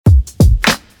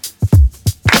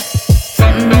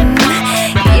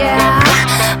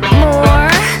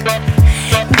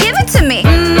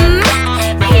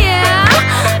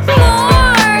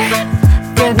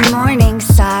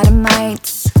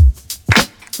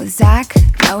with Zach,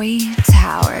 Noe,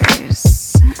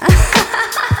 Towers.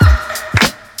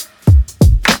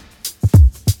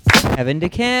 Kevin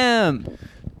DeKim.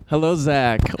 Hello,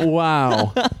 Zach.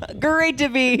 Wow. Great to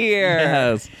be here.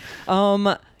 Yes.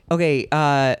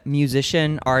 Okay,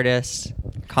 musician, artist,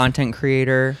 content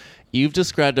creator. You've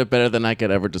described it better than I could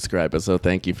ever describe it, so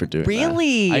thank you for doing that.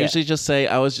 Really? I usually just say,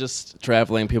 I was just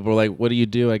traveling. People were like, what do you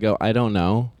do? I go, I don't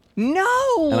know.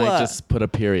 No. And I just put a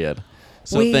period.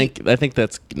 So Wait. I think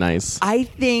that's nice. I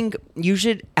think you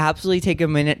should absolutely take a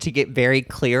minute to get very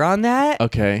clear on that.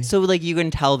 Okay. So like you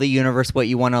can tell the universe what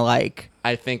you want to like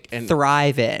I think and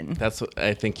thrive in. that's what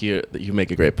I think you make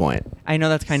a great point. I know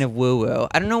that's kind of woo woo.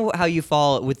 I don't know how you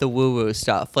fall with the woo woo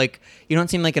stuff. Like you don't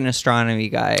seem like an astronomy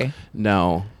guy.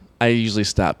 No. I usually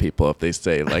stop people if they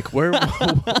say like, "Where?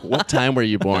 What time were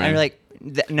you born?" I'm like,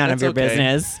 none of That's your okay.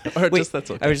 business. Or Wait, just that's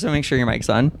okay. I just want to make sure your mic's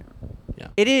on. Yeah.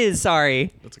 It is.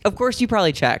 Sorry. That's okay. Of course, you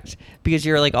probably checked because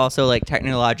you're like also like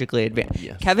technologically advanced.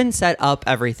 Yes. Kevin set up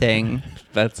everything.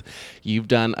 You've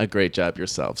done a great job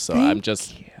yourself. So Thank I'm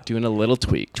just you. doing a little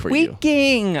tweak for you.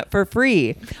 Tweaking for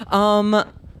free.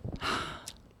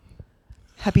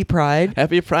 Happy Pride.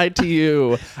 Happy Pride to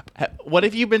you. What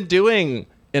have you been doing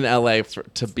in LA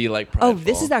to be like prideful? Oh,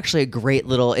 this is actually a great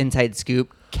little inside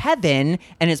scoop. Kevin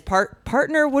and his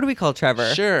partner, what do we call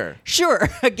Trevor? Sure.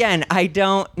 Again, I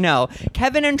don't know.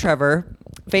 Kevin and Trevor,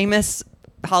 famous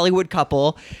Hollywood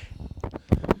couple,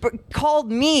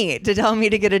 called me to tell me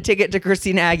to get a ticket to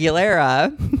Christina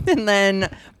Aguilera. And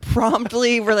then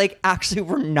promptly were like, actually,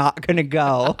 we're not going to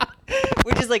go.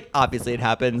 Which is like, obviously it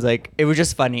happens. Like, it was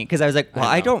just funny because I was like, well,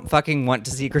 I don't fucking want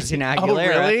to see Christina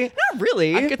Aguilera. Oh, really? Not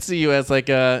really. I could see you as like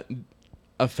a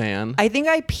fan. I think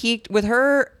I peaked with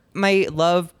her. My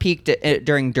love peaked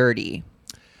during Dirty.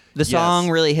 The song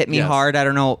really hit me Yes. hard. I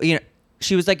don't know.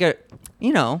 She was like Dirty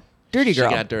girl. She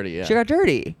got dirty, yeah. She got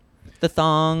dirty. The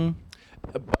thong.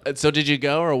 So did you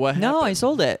go or what No, happened? I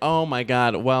sold it. Oh my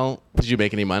God. Well, did you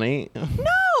make any money?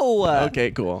 No.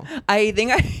 Okay, cool. I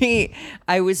think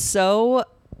I was so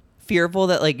fearful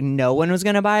that like no one was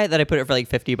gonna buy it that I put it for like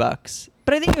 $50.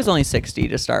 But I think it was only 60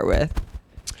 to start with.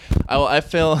 Oh, I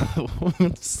feel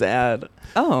sad.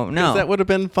 Oh no. That would have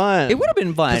been fun. It would have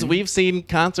been fun. Because we've seen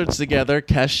concerts together.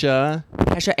 Kesha.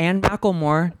 Kesha and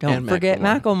Macklemore. Don't And forget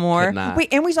Macklemore. Could not. Wait,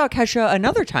 and we saw Kesha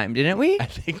another time, didn't we? I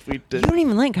think we You did. don't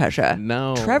even like Kesha.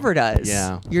 No. Trevor does.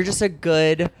 Yeah. You're just a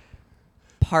good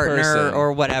partner Person.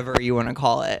 or whatever you want to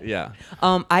call it. Yeah.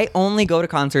 I only go to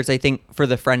concerts, I think, for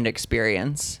the friend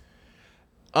experience.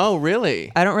 Oh,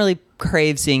 really? I don't really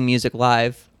crave seeing music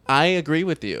live. I agree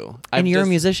with you. And you're a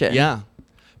musician. Yeah.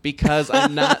 Because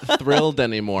I'm not thrilled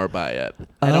anymore by it.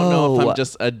 I don't know if Oh. I'm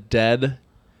just a dead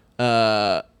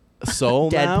soul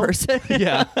Dead now. person.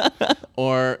 Yeah.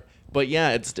 But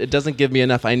yeah, it doesn't give me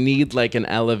enough. I need like an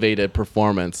elevated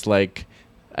performance. But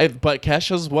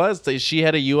Kesha's was. She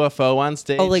had a UFO on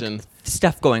stage. Oh, like and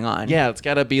stuff going on. yeah, it's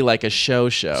got to be like a show.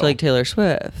 So like Taylor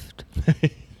Swift.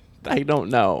 I don't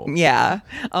know. Yeah.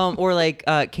 Or like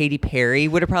Katy Perry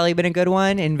would have probably been a good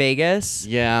one in Vegas.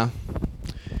 Yeah.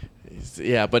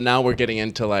 Yeah, but now we're getting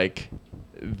into like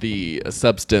the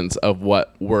substance of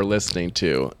what we're listening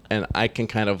to, and I can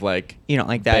kind of like You don't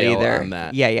like that bail either. on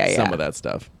that. Yeah. Some of that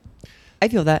stuff. I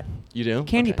feel that. You do?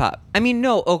 Candy Okay. pop. I mean,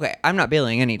 no, okay. I'm not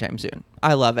bailing anytime soon.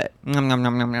 I love it. Nom, nom,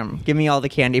 nom, nom, nom. Give me all the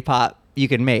candy pop you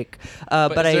can make.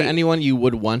 But is there anyone you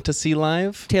would want to see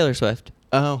live? Taylor Swift.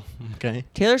 Oh, okay.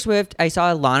 Taylor Swift. I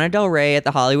saw Lana Del Rey at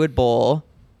the Hollywood Bowl.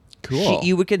 Cool.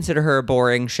 You would consider her a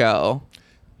boring show,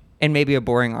 and maybe a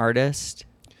boring artist.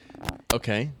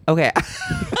 Okay. Okay.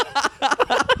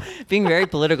 Being very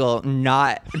political,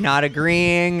 not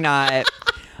agreeing, not.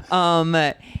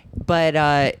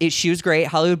 But she was great.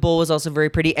 Hollywood Bowl was also very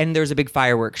pretty, and there was a big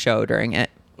fireworks show during it.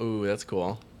 Ooh, that's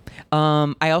cool.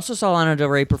 I also saw Lana Del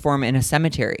Rey perform in a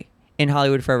cemetery in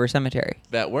Hollywood Forever Cemetery.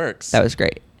 That works. That was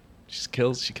great. She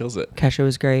kills it. Kesha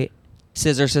was great.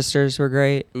 Scissor Sisters were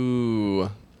great. Ooh.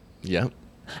 Yep.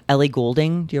 Ellie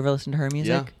Goulding. Do you ever listen to her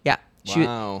music? Yeah.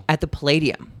 Wow. At the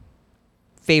Palladium.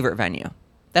 Favorite venue.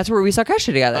 That's where we saw Kesha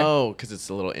together. Oh, because it's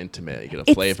a little intimate. You get a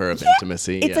It's- flavor of yeah,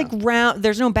 intimacy. It's yeah. like round.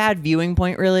 There's no bad viewing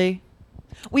point, really.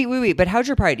 Wait. But how's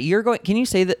your Pride? You're going. Can you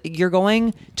say that you're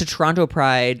going to Toronto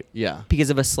Pride? Yeah. Because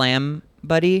of a slam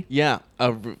buddy. Yeah,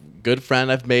 good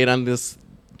friend I've made on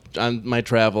my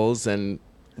travels, and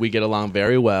we get along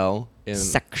very well in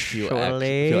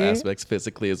Sexually. few aspects.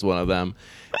 Physically is one of them,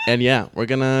 and yeah, we're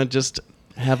gonna just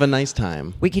have a nice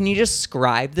time. Wait, can you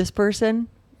describe this person?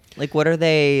 Like, what are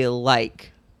they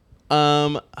like?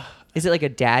 Is it like a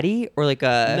daddy or like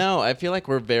a? No, I feel like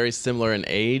we're very similar in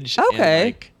age. Okay. And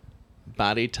like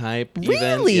body type.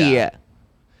 Really? Even. Yeah.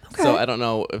 Okay. So I don't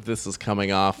know if this is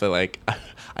coming off like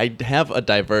I have a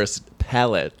diverse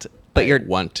palette, but you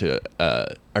want to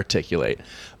articulate.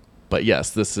 But yes,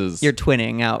 this is you're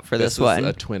twinning out for this one. Is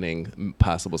a twinning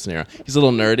possible scenario. He's a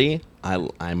little nerdy. I'm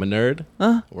a nerd.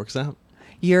 Works out.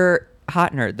 You're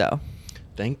hot nerd though.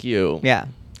 Thank you. Yeah.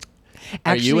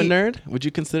 Are you a nerd? Would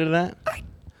you consider that?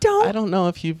 I don't know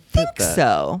if you think that.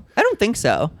 So. I don't think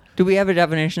so. Do we have a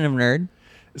definition of nerd?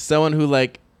 Someone who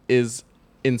like is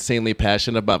insanely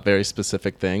passionate about very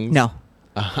specific things. No.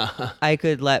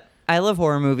 I love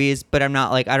horror movies, but I'm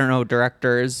not like, I don't know,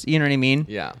 directors, you know what I mean?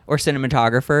 Yeah. Or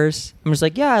cinematographers. I'm just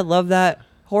like, yeah, I love that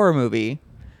horror movie.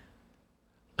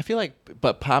 I feel like,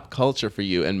 but pop culture for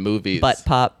you and movies. Butt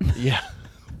pop. Yeah.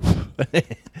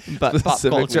 But pop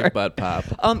culture. Butt pop.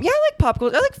 Yeah, I like pop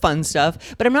culture. I like fun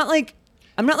stuff, but I'm not like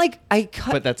I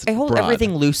hold broad.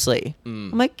 everything loosely.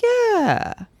 I'm like,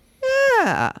 yeah.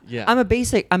 I'm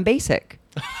basic.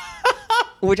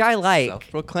 Which I like.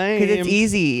 Self-proclaimed. Because it's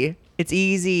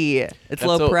easy. It's That's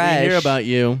low what pressure. we hear about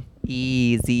you.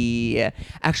 Easy.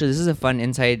 Actually, this is a fun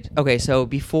insight. Okay, so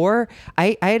before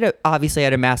I obviously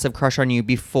had a massive crush on you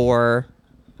before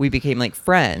we became like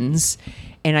friends,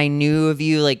 and I knew of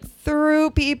you like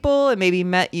through people and maybe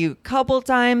met you a couple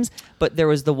times, but there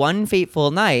was the one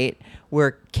fateful night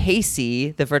where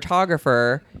Casey, the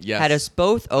photographer, had us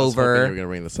both over you were gonna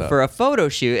bring this up. for a photo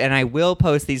shoot, and I will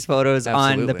post these photos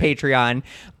on the Absolutely. Patreon.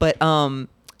 But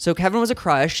so Kevin was a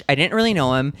crush. I didn't really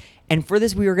know him. And for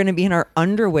this, we were going to be in our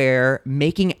underwear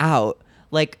making out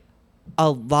like a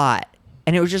lot.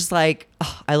 And it was just like,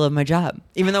 oh, I love my job.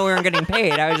 Even though we weren't getting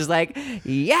paid, I was just like,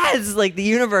 yes, like the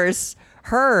universe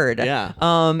heard. Yeah.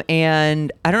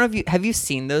 And I don't know if have you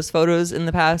seen those photos in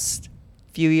the past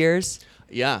few years?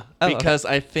 Yeah. Oh, Because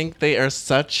I think they are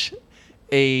such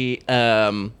a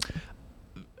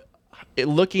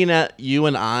looking at you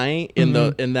and I in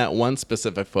in that one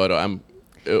specific photo,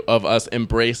 of us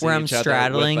embracing where I'm each other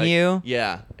straddling with, like, you.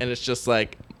 Yeah, and it's just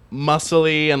like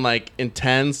muscly and like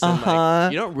intense, and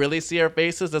like you don't really see our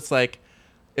faces. It's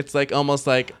like almost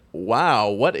like, wow,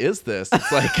 what is this?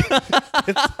 It's like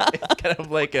it's kind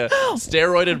of like a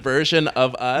steroided version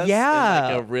of us. Yeah,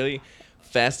 and like a really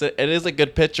fast. It is a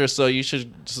good picture, so you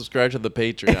should subscribe to the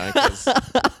Patreon because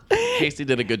Casey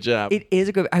did a good job. It is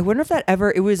a good. I wonder if that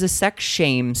ever. It was a sex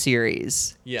shame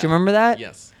series. Yeah. Do you remember that?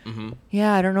 Yes. Mm-hmm.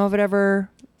 Yeah, I don't know if it ever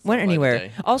went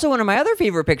anywhere. Also, one of my other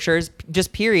favorite pictures,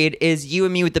 just period, is you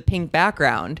and me with the pink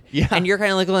background. Yeah. And you're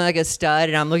kind of looking like a stud,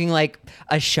 and I'm looking like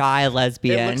a shy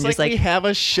lesbian. It looks just like we have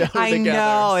a show I together.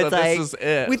 know. So It's like this is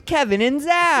it. with Kevin and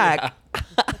Zach.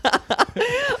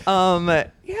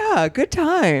 Yeah, good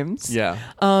times. Yeah.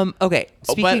 Okay.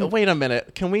 Speaking. But wait a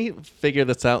minute. Can we figure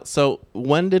this out? So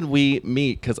when did we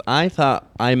meet? Because I thought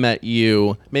I met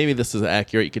you. Maybe this is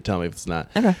accurate. You could tell me if it's not.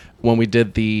 Okay. When we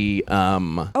did the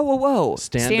Whoa.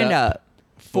 Stand up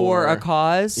for a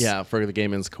cause. Yeah, for the Gay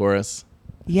Men's Chorus.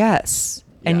 Yes.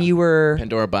 And Yeah. you were.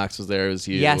 Pandora Box was there. It was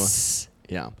you. Yes.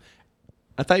 Yeah.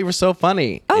 I thought you were so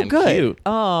funny. Oh, and good. Cute.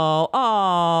 Oh.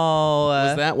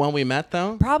 Was that when we met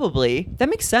though? Probably. That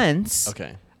makes sense.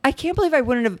 Okay. I can't believe I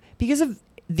wouldn't have, because of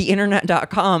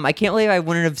theinternet.com, I can't believe I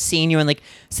wouldn't have seen you in like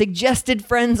suggested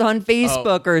friends on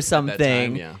Facebook or at something. that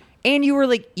time, yeah. And you were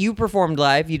like, you performed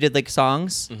live, you did like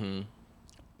songs. Mm-hmm.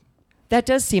 That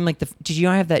does seem like did you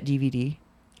not have that DVD?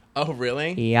 Oh,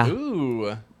 really? Yeah.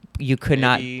 Ooh. You could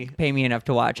Maybe- not pay me enough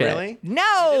to watch Really? it. You did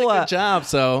No! a good job.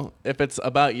 So if it's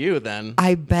about you, then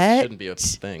I it bet shouldn't be a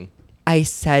thing. I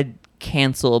said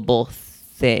cancelable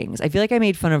things. I feel like I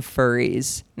made fun of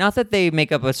furries. Not that they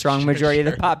make up a strong majority of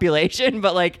the population,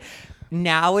 but like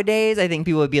nowadays, I think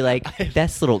people would be like,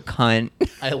 "That's little cunt."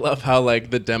 I love how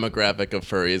like the demographic of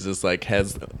furries is like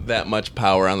has that much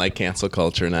power on like cancel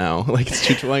culture now. Like it's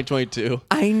 2022.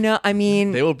 I know. I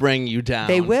mean, They will bring you down.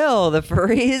 they will. The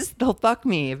furries, they'll fuck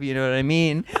me if you know what I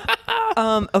mean.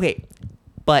 Okay,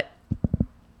 but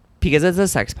because it's a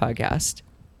sex podcast,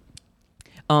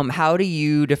 how do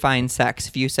you define sex?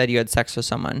 If you said you had sex with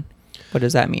someone, what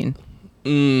does that mean?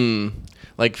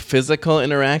 Like physical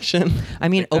interaction. I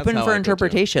mean, Like, that's open how for I go to.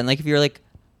 interpretation. Like if you're like,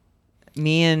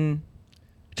 me and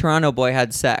Toronto boy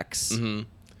had sex.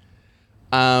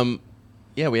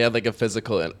 Yeah, we had like a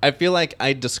physical. And I feel like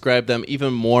I describe them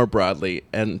even more broadly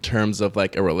in terms of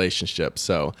like a relationship.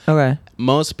 So Okay.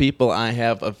 most people I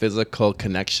have a physical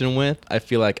connection with, I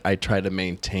feel like I try to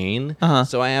maintain. Uh-huh.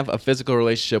 So I have a physical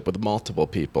relationship with multiple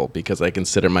people because I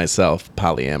consider myself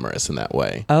polyamorous in that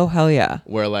way. Oh hell yeah.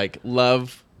 Where like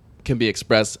love can be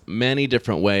expressed many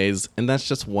different ways, and that's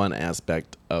just one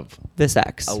aspect of the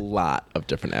sex. A lot of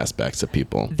different aspects of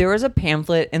people. There was a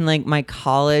pamphlet in like my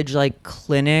college like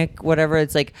clinic, whatever.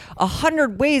 It's like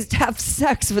 100 ways to have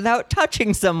sex without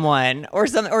touching someone, or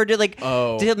something, or to like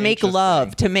to make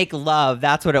love. To make love,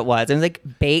 that's what it was. It was like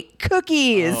bake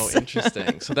cookies. Oh,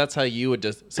 interesting. So that's how you would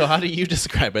just. So how do you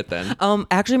describe it then?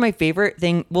 Actually, my favorite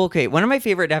thing. Well, okay, one of my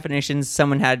favorite definitions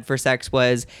someone had for sex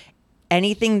was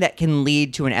anything that can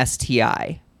lead to an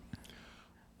STI.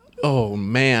 Oh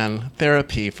man,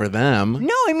 therapy for them.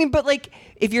 No, I mean, but like,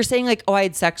 if you're saying like, oh, I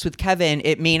had sex with Kevin,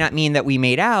 it may not mean that we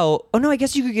made out. Oh no, I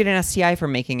guess you could get an STI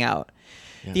from making out.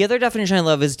 Yeah. The other definition I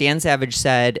love is Dan Savage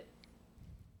said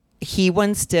he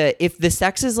wants to, if the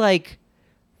sex is like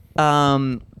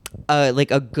a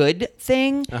good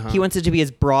thing, he wants it to be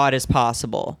as broad as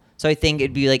possible. So I think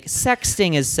it'd be like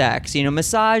sexting is sex,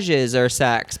 massages are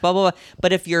sex, blah, blah, blah.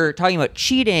 But if you're talking about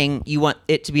cheating, you want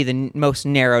it to be the most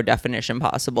narrow definition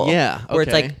possible. Yeah. Okay. Where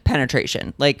it's like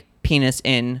penetration, like penis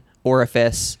in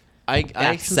orifice. I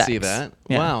can sex. see that.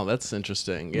 Yeah. Wow, that's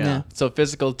interesting. Yeah. So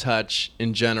physical touch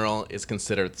in general is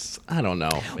considered, I don't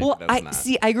know. Well,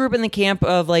 I grew up in the camp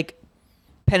of like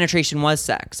penetration was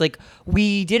sex. Like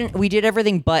we did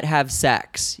everything but have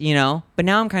sex, But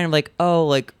now I'm kind of like, oh,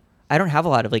 like, I don't have a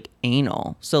lot of like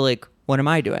anal. So like, what am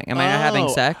I doing? Am I not having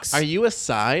sex? Are you a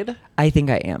side? I think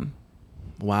I am.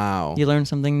 Wow. You learn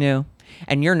something new.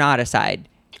 And you're not a side.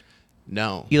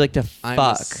 No. You like to fuck.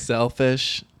 I'm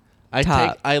selfish.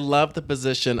 I love the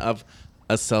position of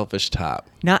a selfish top.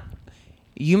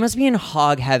 You must be in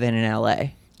hog heaven in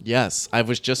LA. Yes. I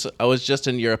was just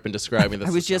in Europe and describing this.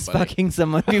 I was just fucking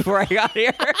someone before I got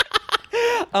here.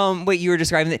 Wait, you were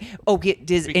describing that. Okay,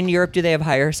 in Europe, do they have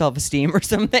higher self-esteem or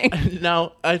something?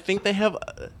 No, I think they have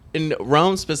in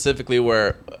Rome specifically,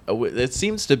 where it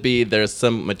seems to be there's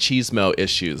some machismo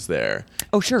issues there.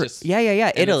 Oh, sure.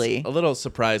 Yeah. Italy. A little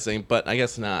surprising, but I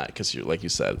guess not because like you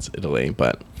said, it's Italy.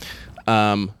 But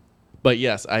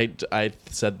yes, I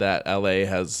said that LA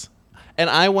has, and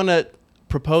I want to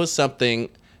propose something,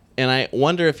 and I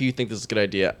wonder if you think this is a good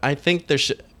idea. I think there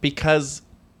should, because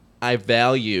I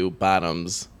value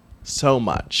bottoms so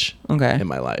much in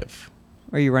my life.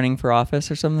 Are you running for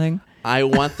office or something? I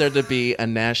want there to be a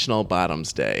National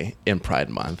Bottoms Day in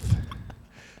Pride Month.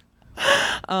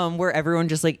 Where everyone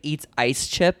just like eats ice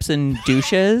chips and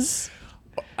douches.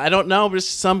 I don't know, but it's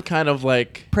some kind of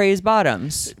like praise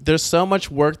bottoms. There's so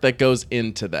much work that goes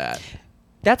into that.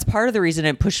 That's part of the reason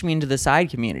it pushed me into the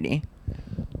side community.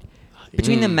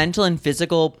 Between the mental and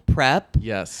physical prep.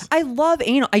 Yes. I love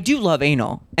anal. I do love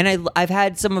anal. And I've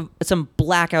had some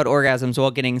blackout orgasms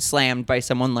while getting slammed by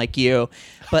someone like you.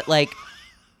 But like,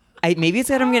 maybe it's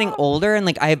that I'm getting older and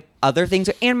like I have other things,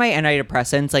 and my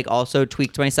antidepressants like also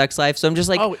tweaked my sex life. So I'm just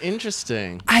like, oh,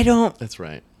 interesting. I don't. That's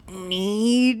right.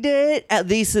 Need it, at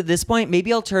least at this point.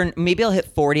 Maybe I'll hit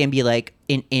 40 and be like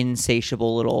an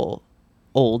insatiable little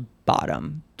old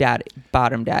bottom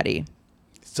daddy.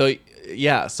 So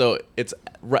yeah, so it's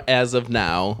as of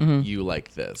now, you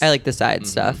like this. I like the side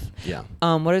stuff. Yeah.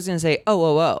 What I was gonna say?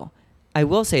 I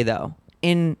will say though,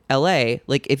 in LA,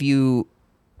 like if you,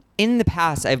 in the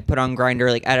past, I've put on Grindr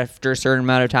like after a certain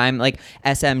amount of time, like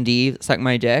SMD, suck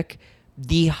my dick.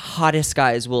 The hottest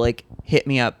guys will like hit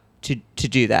me up to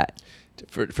do that.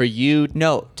 For you?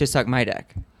 No, to suck my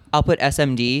dick. I'll put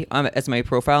SMD as my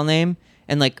profile name,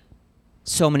 and like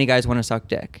so many guys want to suck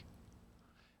dick.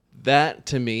 That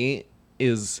to me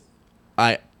is,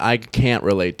 I can't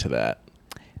relate to that.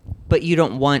 But you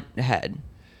don't want head.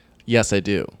 Yes, I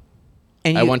do.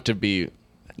 And I want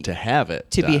to have it.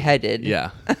 To be headed.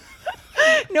 Yeah.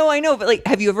 No, I know, but like,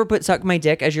 have you ever put suck my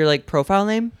dick as your like profile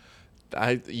name?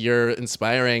 You're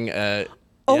inspiring.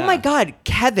 Oh my God,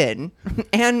 Kevin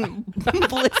and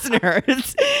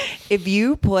listeners, if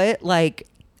you put like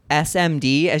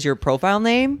SMD as your profile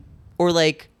name, or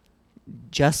like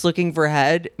just looking for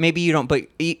head, maybe you don't, but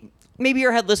maybe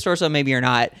you're headless torso, maybe you're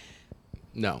not.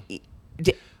 No.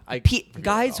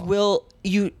 Guys will,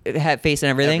 you have face and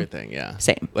everything? Everything, yeah.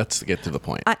 Same. Let's get to the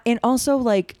point. And also,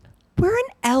 like, we're in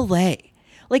LA.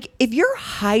 Like, if you're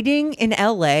hiding in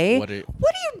LA, what are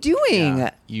you doing?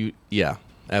 Yeah,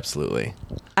 absolutely.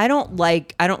 I don't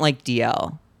like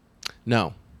DL.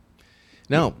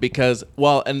 No, because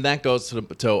and that goes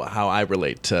to how I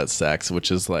relate to sex,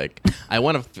 which is like I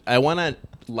want to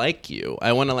like you.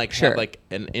 I want to like have like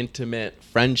an intimate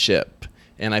friendship,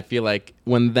 and I feel like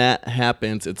when that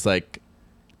happens, it's like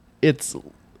it's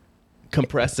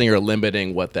compressing or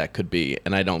limiting what that could be,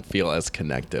 and I don't feel as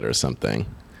connected or something.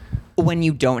 When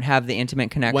you don't have the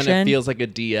intimate connection. When it feels like a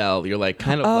DL, you're like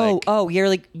kind of you're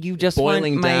like, you just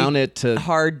boiling want my down it to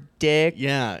hard dick.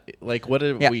 Yeah, like what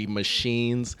are we,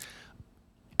 machines?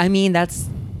 I mean,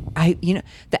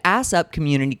 the ass up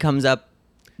community comes up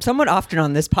somewhat often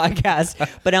on this podcast,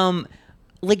 but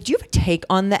like, do you have a take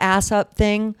on the ass up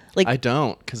thing? Like, I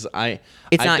don't, because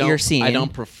it's not your scene. I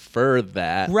don't prefer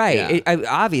that. Right. Yeah.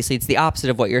 Obviously, it's the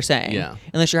opposite of what you're saying. Yeah.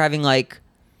 Unless you're having like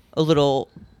a little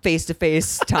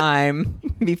face-to-face time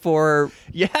before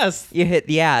yes, you hit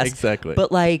the ass. Exactly.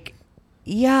 But like,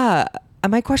 yeah,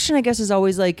 my question, I guess, is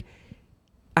always like,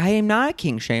 I am not a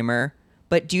king shamer,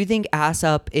 but do you think ass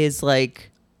up is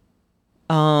like,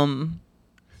 good?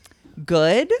 Do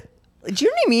you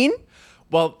know what I mean?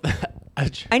 Well,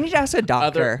 I need to ask a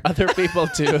doctor. Other people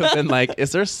too have been like,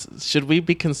 should we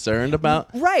be concerned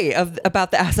about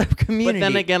about the ass up community? But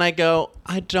then again, I go,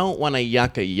 I don't want to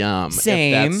yuck a yum.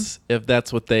 Same. If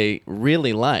that's what they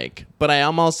really like. But I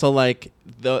am also like,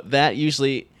 that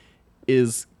usually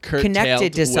is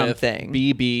connected to with something.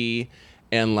 BB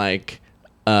and like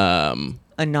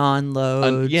anon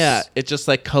loads. Yeah, it's just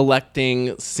like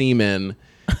collecting semen.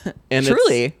 And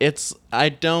truly, it's I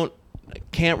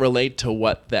can't relate to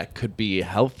what that could be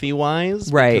healthy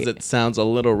wise, right? Because it sounds a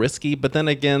little risky. But then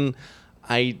again,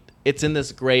 it's in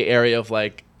this gray area of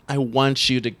like, I want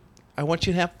you to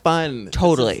have fun.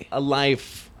 Totally, a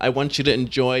life. I want you to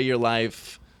enjoy your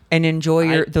life and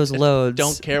enjoy those loads.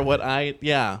 Don't care what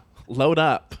load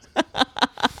up.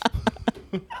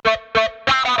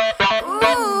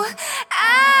 Ooh,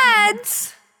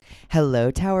 ads.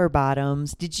 Hello, Tower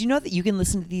Bottoms. Did you know that you can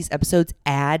listen to these episodes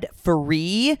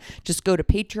ad-free? Just go to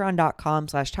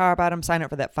patreon.com/Tower Bottom, sign up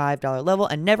for that $5 level,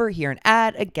 and never hear an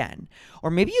ad again.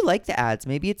 Or maybe you like the ads.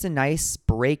 Maybe it's a nice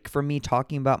break from me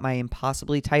talking about my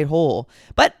impossibly tight hole.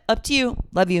 But up to you.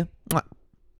 Love you. Mwah.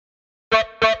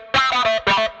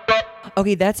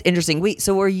 Okay, that's interesting. Wait,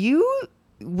 so you're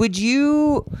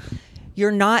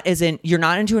not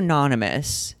into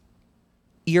anonymous.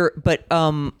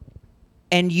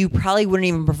 And you probably wouldn't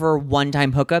even prefer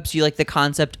one-time hookups. You like the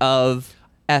concept of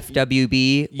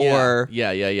FWB or...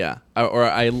 Yeah. Or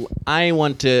I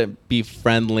want to be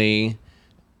friendly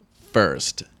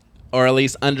first. Or at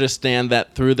least understand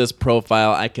that through this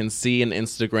profile, I can see in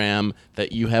Instagram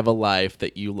that you have a life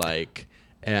that you like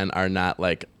and are not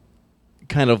like...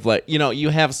 kind of like... you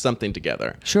have something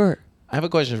together. Sure. I have a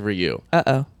question for you.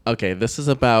 Uh-oh. Okay, this is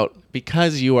about...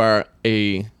 because you are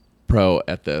a pro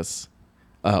at this,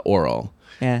 oral...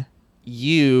 Yeah.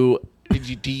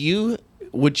 Would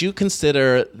you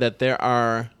consider that there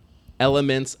are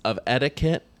elements of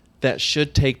etiquette that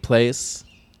should take place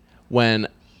when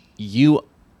a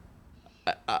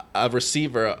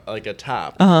receiver, like a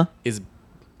top, is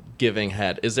giving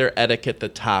head? Is there etiquette the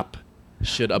top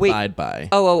should abide by?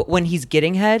 Oh, when he's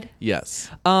getting head? Yes.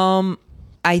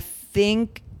 I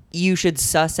think you should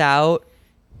suss out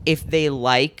if they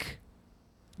like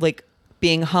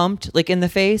being humped, like in the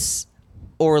face.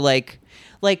 Or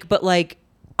but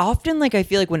often, like, I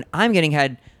feel like when I'm getting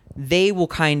head, they will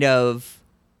kind of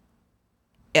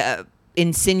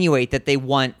insinuate that they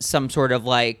want some sort of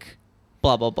like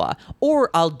blah blah blah.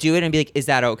 Or I'll do it and be like, "Is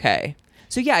that okay?"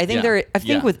 So yeah, I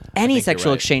think with any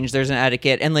sexual exchange, there's an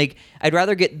etiquette, and like I'd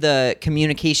rather get the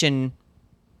communication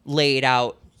laid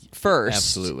out first,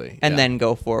 absolutely, and then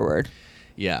go forward.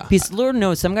 Yeah, because Lord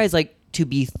knows some guys like to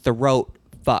be throat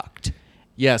fucked.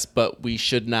 Yes, but we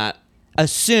should not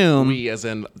assume we as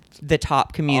in the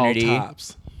top community. All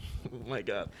tops. Oh my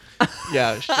god.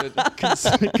 Yeah, should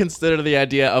consider the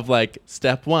idea of like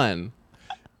step one.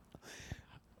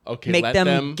 Okay, make let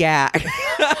them gag.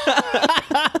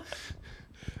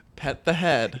 Pet the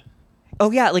head.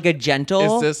 Oh yeah, like a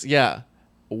gentle. Is this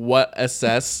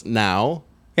assess now?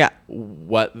 Yeah.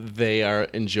 What they are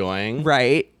enjoying.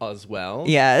 Right. As well.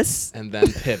 Yes. And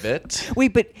then pivot.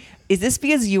 Wait, but is this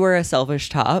because you are a selfish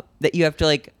top that you have to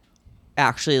like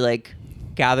actually like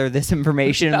gather this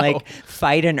information and like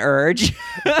fight an urge?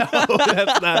 No,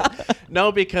 that's not.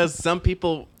 No, because some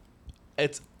people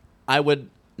I would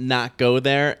not go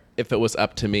there if it was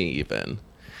up to me even.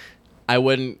 I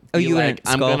wouldn't be like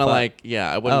I'm gonna like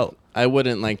I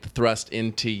wouldn't like thrust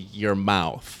into your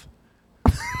mouth.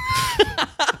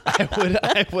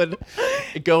 I would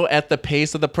go at the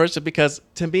pace of the person because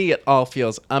to me it all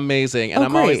feels amazing and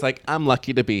I'm always like I'm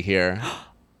lucky to be here.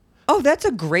 Oh, that's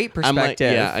a great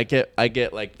perspective. I'm like, I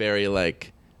get like very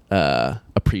like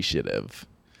appreciative.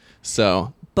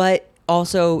 So, but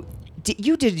also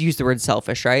you did use the word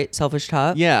selfish, right? Selfish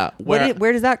top? Yeah.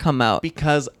 Where does that come out?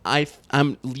 Because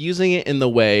I'm using it in the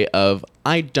way of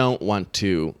I don't want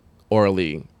to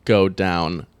orally go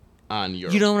down on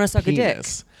your You don't want to suck penis.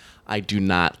 a dick. I do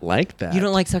not like that. You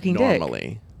don't like sucking dick?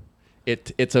 normally.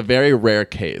 It's a very rare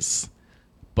case,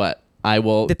 but I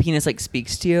will. The penis like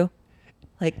speaks to you,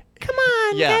 like, come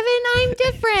on, Yeah. Kevin, I'm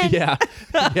different.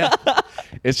 yeah.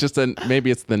 It's just maybe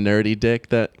it's the nerdy dick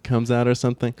that comes out or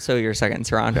something. So you're sucking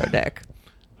Toronto dick.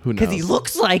 Who knows? Because he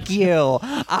looks like you.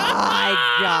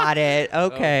 I got it.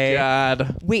 Okay. Oh,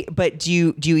 God. Wait, but do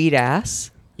you eat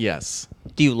ass? Yes.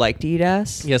 Do you like to eat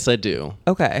ass? Yes, I do.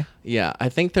 Okay. Yeah, I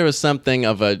think there was something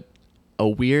of a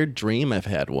weird dream I've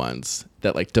had once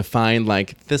that like defined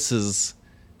like this is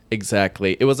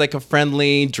exactly. It was like a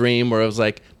friendly dream where it was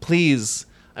like, please,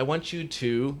 I want you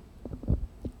to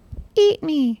Eat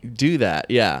me. do that.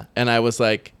 Yeah, and I was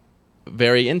like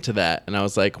very into that, and I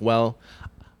was like, well,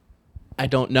 I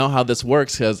don't know how this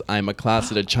works because I'm a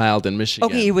closeted child in Michigan.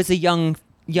 Okay, it was a young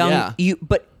Yeah. you,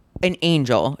 but an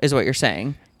angel is what you're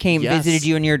saying. Came, Yes. visited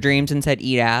you in your dreams and said,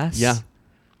 eat ass. Yeah.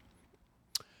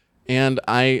 And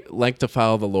I like to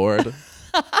follow the Lord.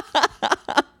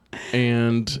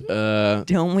 And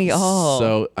Don't we all?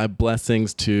 So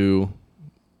blessings to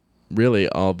really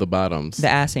all the bottoms. The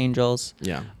ass angels.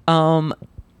 Yeah.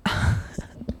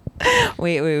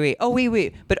 Wait. Oh,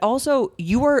 wait. But also,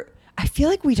 I feel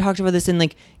like we talked about this in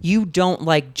like, you don't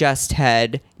like just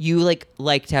head. You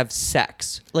like to have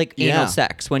sex, like Yeah. anal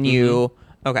sex when you.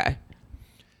 Okay.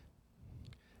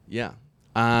 Yeah.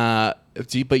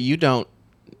 But you don't.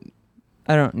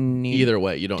 I don't need Either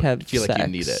way, you don't to have feel like you sex.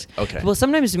 need it. Okay. Well,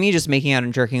 sometimes to me, just making out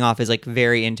and jerking off is like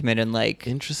very intimate and like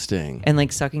Interesting. and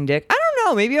like sucking dick. I don't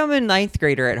know. Maybe I'm a ninth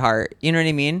grader at heart. You know what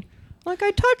I mean? Like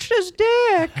I touched his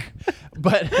dick.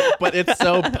 but it's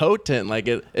so potent. Like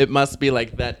it must be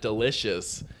like that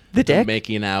delicious. The dick?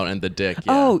 making out and the dick.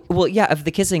 Yeah. Oh well, yeah. If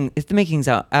the making's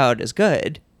out is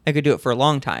good, I could do it for a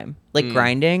long time. Like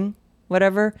grinding,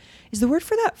 whatever. Is the word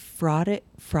for that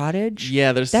frottage?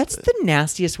 Yeah, That's the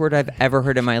nastiest word I've ever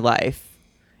heard in my life.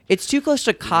 It's too close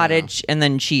to cottage and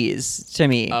then cheese to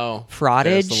me. Oh, there's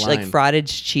frottage, the like line.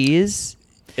 frottage cheese.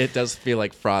 It does feel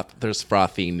like froth. There's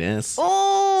frothiness.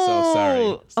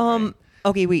 Oh, So sorry.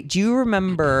 Okay, wait. Do you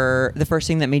remember the first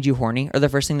thing that made you horny, or the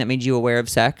first thing that made you aware of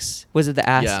sex? Was it the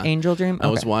ass Yeah. angel dream? I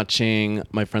was Okay. watching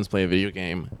my friends play a video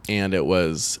game, and it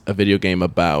was a video game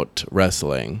about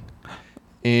wrestling.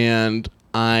 And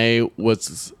I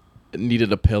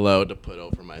needed a pillow to put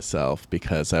over myself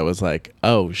because I was like,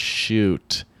 oh,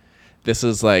 shoot. This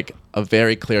is like a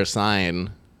very clear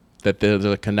sign that there's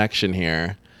a connection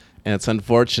here. And it's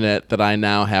unfortunate that I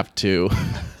now have to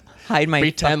Hide my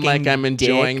pretend like fucking I'm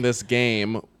enjoying dick. this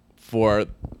game for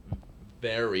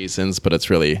their reasons, but it's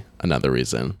really another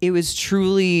reason. It was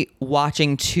truly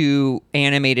watching two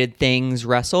animated things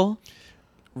wrestle.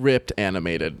 Ripped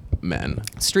animated men.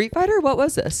 Street Fighter? What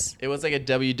was this? It was like a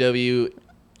WW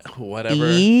whatever.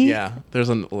 E? Yeah, there's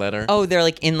a letter. Oh, they're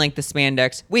like in like the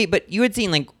spandex. Wait, but you had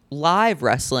seen like live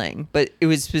wrestling, but it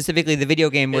was specifically the video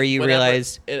game where you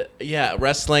realized. Yeah,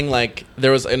 wrestling, like,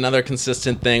 there was another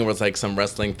consistent thing where it's like some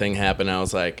wrestling thing happened. And I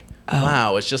was like,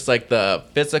 wow, it's just like the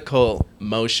physical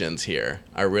motions here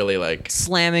are really like.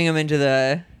 Slamming them into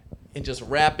the. And just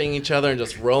wrapping each other and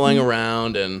just rolling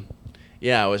around. And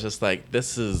yeah, I was just like,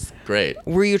 this is great.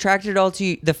 Were you attracted at all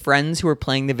to the friends who were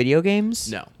playing the video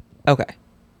games? No. Okay.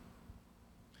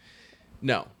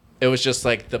 No. It was just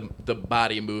like the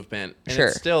body movement. And Sure.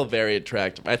 it's still very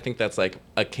attractive. I think that's like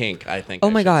a kink, I think. Oh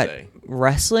I my should God. say.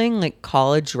 Wrestling, like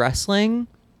college wrestling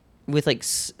with like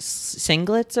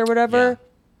singlets or whatever. Yeah.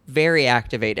 Very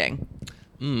activating.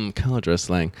 College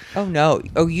wrestling. Oh no.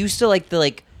 Oh, you still like the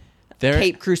like There,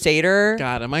 Cape Crusader?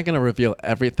 God, am I going to reveal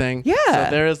everything? Yeah.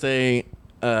 So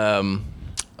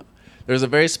there's a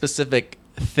very specific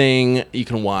thing you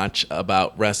can watch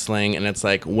about wrestling, and it's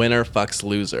like winner fucks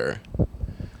loser.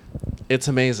 It's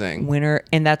amazing. Winner,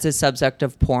 and that's a subsect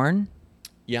of porn?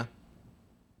 Yeah.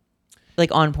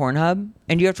 Like on Pornhub?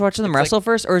 And do you have to watch them wrestle like-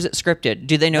 first, or is it scripted?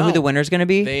 Do they know who No. the winner's going to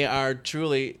be? They are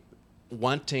truly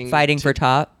Fighting for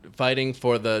top? fighting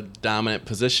for the dominant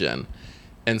position.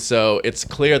 And so it's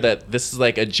clear that this is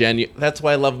like a genuine. That's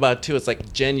what I love about it too. It's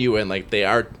like genuine. Like they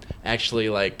are actually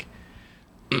like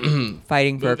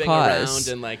Fighting for a moving cause.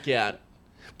 around and like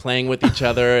playing with each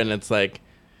other. And it's like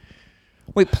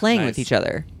Wait, playing with Nice. each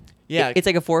other? Yeah. It's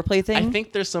like a foreplay thing? I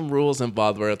think there's some rules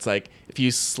involved where it's like if you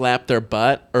slap their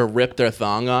butt or rip their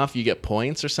thong off, you get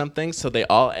points or something. So they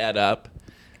all add up.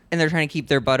 And they're trying to keep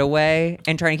their butt away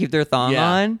and trying to keep their thong Yeah.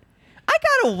 on?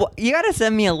 You gotta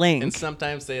send me a link. And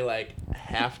sometimes they like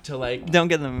have to like. Don't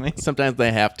get them me. Sometimes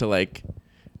they have to like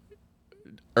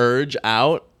urge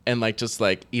out and like just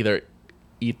like either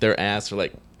eat their ass or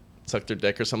like suck their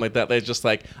dick or something like that. They just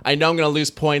like, I know I'm gonna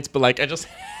lose points, but like I just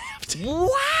have to.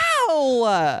 Wow!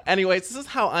 No. Anyways, this is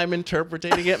how I'm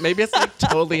interpreting it. Maybe it's like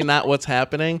totally not what's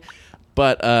happening,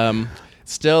 but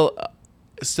still,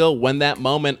 when that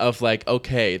moment of like,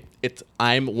 okay,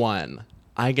 I'm one,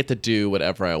 I get to do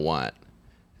whatever I want,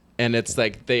 and it's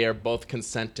like they are both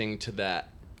consenting to that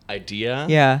idea.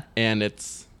 Yeah, and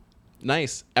it's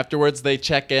nice. Afterwards, they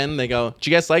check in. They go, "Do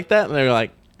you guys like that?" And they're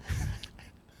like,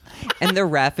 and the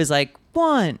ref is like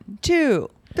 1, 2,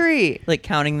 3, like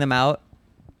counting them out.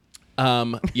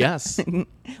 Yes.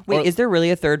 Wait, is there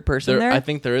really a third person there? I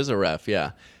think there is a ref.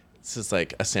 Yeah, this is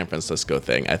like a San Francisco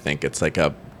thing. I think it's like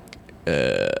a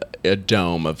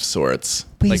dome of sorts.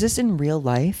 Wait, like, is this in real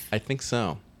life? I think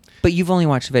so. But you've only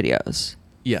watched videos.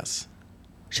 Yes.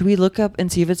 Should we look up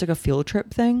and see if it's like a field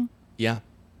trip thing? Yeah.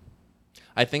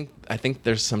 I think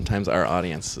there's sometimes our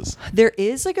audiences. There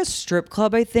is like a strip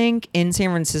club, I think, in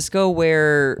San Francisco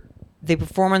where they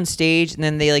perform on stage and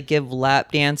then they like give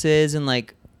lap dances and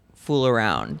like fool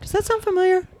around. Does that sound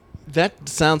familiar? That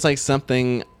sounds like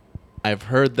something I've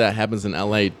heard that happens in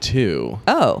LA too.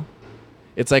 Oh.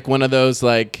 It's like one of those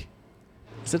like,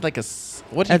 is it like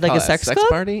what do you like call a it? sex Sex club?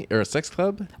 party or a sex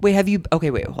club? Wait,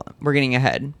 okay, wait, hold on. We're getting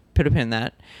ahead. Put a pin in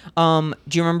that.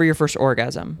 Do you remember your first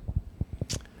orgasm?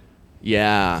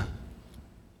 Yeah.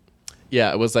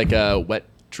 Yeah, it was like a wet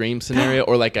dream scenario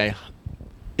or like it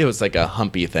was like a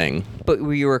humpy thing. But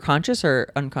were you conscious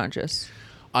or unconscious?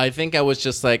 I think I was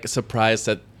just like surprised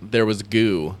that there was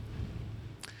goo.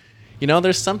 You know,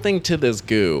 there's something to this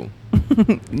goo.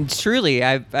 Truly,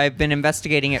 I've been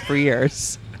investigating it for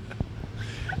years.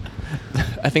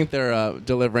 I think they're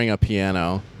delivering a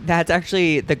piano. That's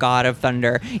actually the god of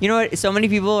thunder. You know what? So many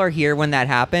people are here when that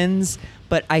happens,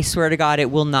 but I swear to God, it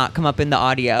will not come up in the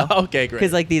audio. Okay, great.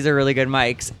 Because like these are really good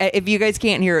mics. If you guys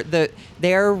can't hear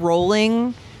they're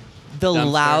rolling the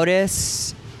Dumpster.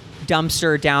 loudest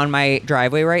dumpster down my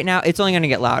driveway right now. It's only going to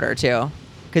get louder too,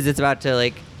 because it's about to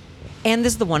like. And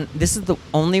this is the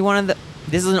only one of the.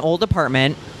 This is an old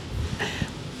apartment.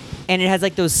 And it has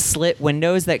like those slit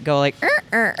windows that go like,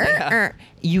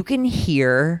 You can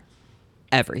hear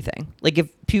everything. Like if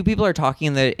two people are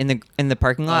talking in the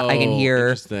parking lot, I can hear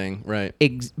interesting, right?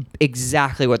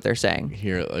 Exactly what they're saying.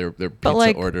 Hear their pizza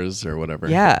like, orders or whatever.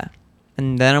 Yeah,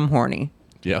 and then I'm horny.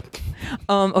 Yep.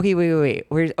 Okay, wait.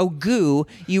 Goo.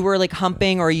 You were like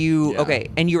humping, or you Yeah. okay?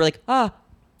 And you were like, ah.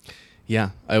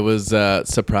 Yeah, I was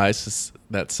surprised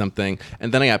that something,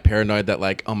 and then I got paranoid that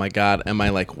like, oh my God, am I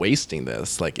like wasting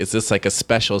this? Like, is this like a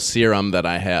special serum that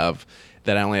I have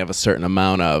that I only have a certain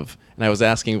amount of? And I was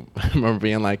asking, I remember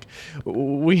being like,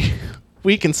 we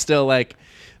can still like,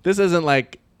 this isn't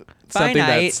like something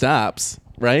Finite. that stops,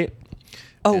 right?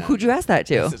 Oh, Yeah. who'd you ask that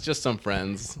to? It's just some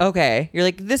friends. Okay, you're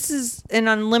like, this is an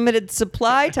unlimited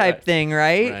supply type Right. thing,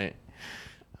 right? Right.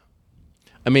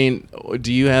 I mean,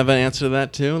 do you have an answer to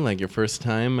that too? Like your first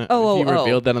time? Have you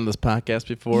revealed that on this podcast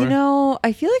before? You know,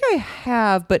 I feel like I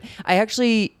have, but I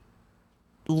actually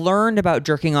learned about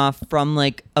jerking off from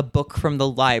like a book from the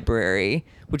library,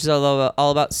 which is all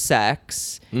about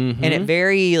sex, Mm-hmm. and it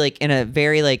very like in a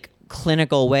very like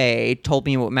clinical way told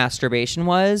me what masturbation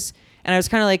was, and I was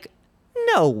kind of like,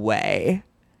 no way.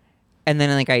 And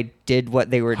then like I did what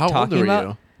they were How talking old were about.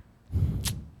 you?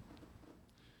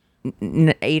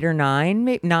 8 or 9,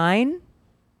 maybe 9,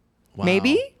 Wow.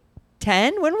 maybe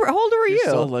 10. How old were you?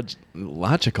 You're so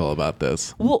logical about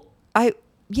this. Well, I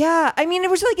mean, it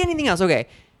was like anything else. Okay.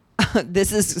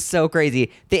 This is so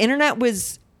crazy. The internet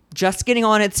was just getting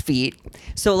on its feet.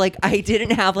 So like I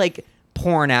didn't have like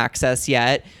porn access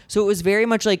yet. So it was very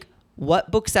much like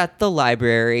what books at the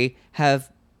library have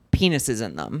penises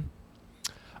in them.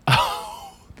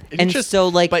 And so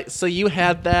like but so you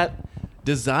had that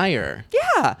desire.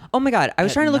 yeah. Oh my God. I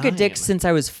was At trying to look at 9. dicks since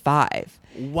I was 5.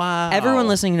 Wow. Everyone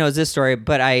listening knows this story,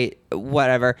 but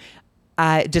whatever.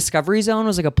 Discovery Zone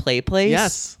was like a play place.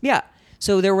 Yes. Yeah.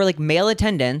 So there were like male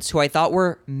attendants who I thought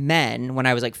were men when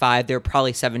I was like 5. They were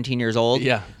probably 17 years old.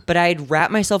 Yeah. But I'd wrap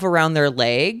myself around their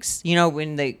legs, you know,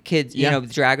 when the kids, you Yeah. know,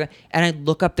 drag, and I'd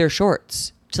look up their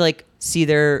shorts to like see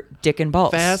their dick and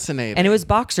balls. Fascinating. And it was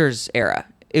boxers era.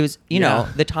 It was, you know,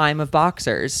 Yeah. the time of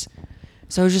boxers.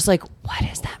 So I was just like, what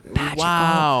is that magical?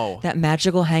 Wow. That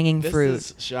magical hanging This fruit.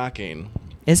 is shocking.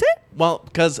 Is it? Well,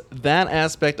 because that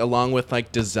aspect, along with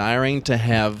like desiring to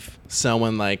have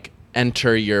someone like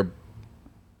enter your,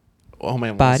 oh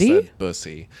my, Body?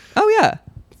 pussy. Oh yeah.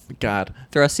 God,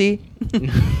 Thrusty.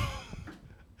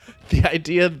 the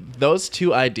idea, those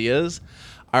two ideas,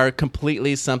 are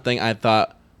completely something I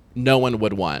thought no one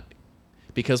would want,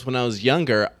 because when I was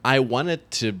younger, I wanted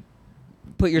to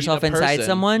Put be yourself the inside person.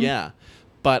 someone. Yeah,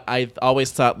 but I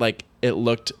always thought like it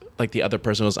looked like the other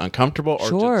person was uncomfortable or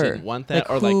Sure. just didn't want that,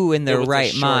 Like or who like in their there was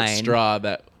right a short mind? straw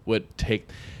that would take.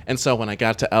 And so when I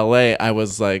got to LA, I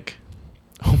was like,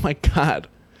 oh my God,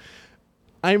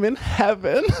 I'm in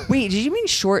heaven. Wait, did you mean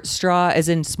short straw as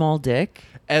in small dick?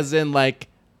 As in like,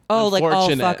 oh, like,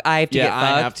 oh, fuck, I have to get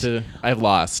fucked? I've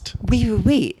lost.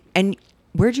 Wait. And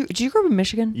did you grow up in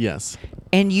Michigan? Yes.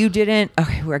 And you didn't,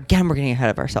 okay, we're getting ahead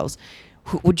of ourselves.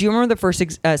 Would you remember the first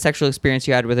sexual experience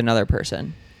you had with another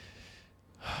person?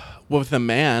 With a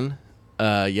man,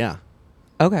 yeah.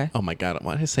 Okay. Oh my God,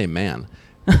 why did I say man?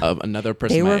 Another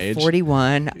person they my were age.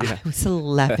 41. Yeah. I was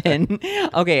 11.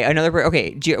 Okay,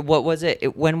 okay. What was it?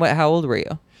 How old were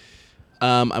you?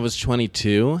 I was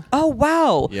 22. Oh,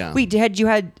 wow. Yeah. Wait, had you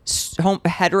had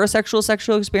heterosexual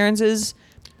sexual experiences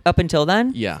up until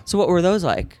then? Yeah. So what were those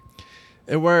like?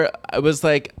 I was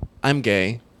like, I'm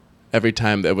gay. Every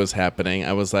time that was happening,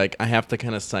 I was like, I have to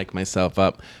kind of psych myself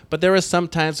up. But there was some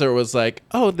times where it was like,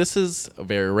 oh, this is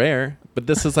very rare. But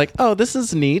this is like, oh, this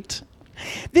is neat.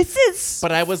 This is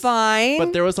fine.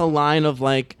 But there was a line of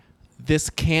like, this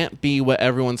can't be what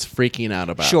everyone's freaking out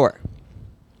about. Sure.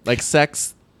 Like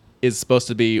sex is supposed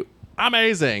to be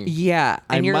amazing. Yeah.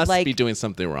 And I must like, be doing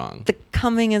something wrong. The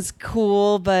coming is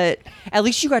cool, but at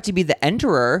least you got to be the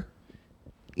enterer,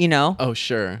 you know? Oh,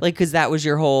 sure. Like, because that was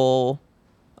your whole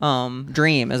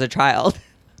dream as a child.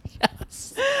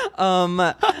 Yes.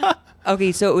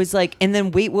 Okay, so it was like, and then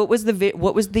wait, what was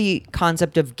the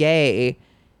concept of gay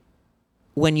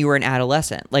when you were an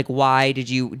adolescent? Like, why did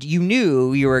you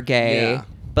knew you were gay, Yeah.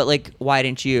 but like, why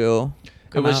didn't you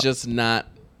come It was out just not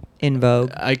in vogue?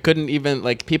 I couldn't even,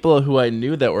 like, people who I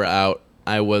knew that were out,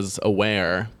 I was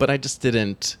aware, but I just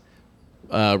didn't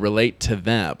relate to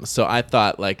them. So I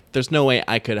thought, like, there's no way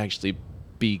I could actually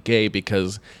be gay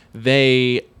because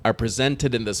they are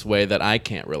presented in this way that I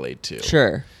can't relate to.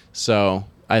 Sure. So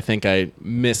I think I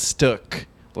mistook,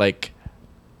 like,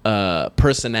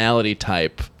 personality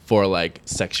type for, like,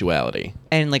 sexuality.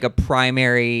 And like a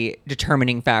primary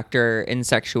determining factor in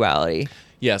sexuality.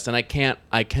 Yes, and I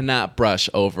cannot brush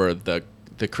over the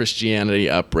Christianity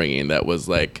upbringing that was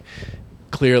like,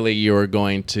 clearly you are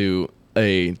going to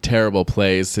a terrible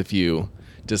place if you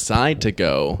decide to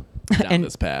go down And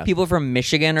this path. people from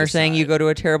Michigan are saying you go to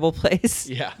a terrible place.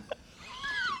 Yeah.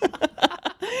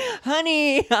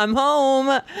 Honey, I'm home.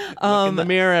 Look in the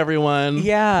mirror, everyone.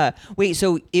 Yeah. Wait,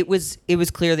 so it was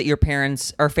clear that your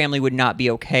parents or family would not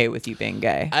be okay with you being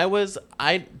gay.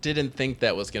 I didn't think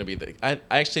that was going to be I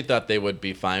actually thought they would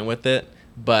be fine with it,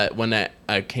 but when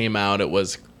I came out, it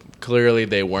was clearly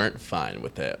they weren't fine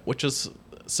with it, which was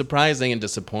surprising and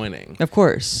disappointing. Of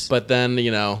course. But then,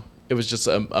 you know, it was just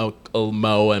a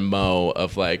mo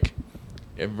of like,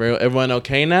 everyone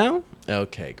okay now?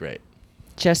 Okay, great.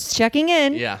 Just checking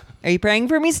in. Yeah. Are you praying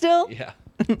for me still? Yeah.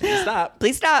 Stop.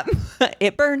 Please stop.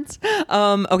 It burns.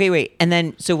 Okay, wait. And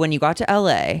then, so when you got to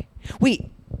LA, wait,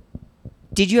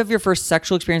 did you have your first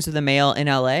sexual experience with a male in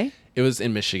LA? It was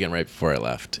in Michigan right before I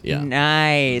left. Yeah.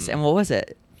 Nice. And what was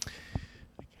it?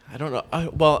 I don't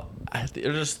know.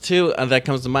 There's two that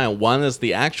comes to mind. One is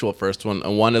the actual first one,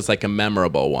 and one is like a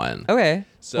memorable one. Okay.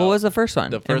 So what was the first one?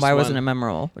 the first and why one- wasn't it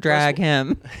memorable? Drag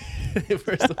him. The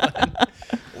first one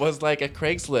was like a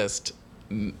Craigslist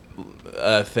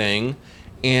thing,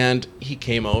 and he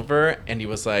came over and he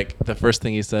was like, the first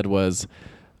thing he said was,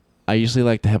 I usually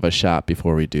like to have a shot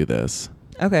before we do this.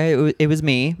 Okay, it was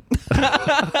me.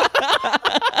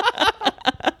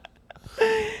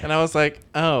 And I was like,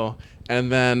 oh.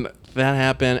 And then that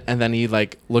happened, and then he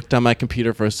like looked on my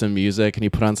computer for some music, and he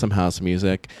put on some house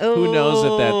music. Who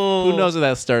knows if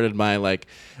that started my like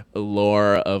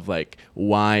lore of like,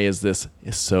 why is this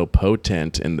so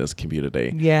potent in this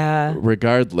community? Yeah.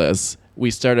 Regardless,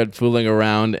 we started fooling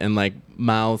around and like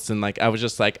mouths, and like I was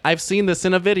just like, I've seen this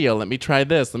in a video. Let me try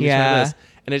this. Let me try this.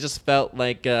 And it just felt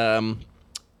like There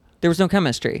was no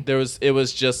chemistry. it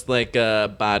was just like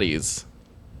bodies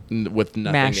with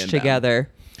nothing Mashed in them. together.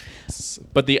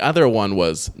 But the other one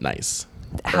was nice.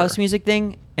 House music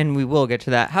thing, and we will get to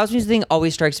that. House music thing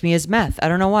always strikes me as meth. I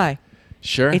don't know why.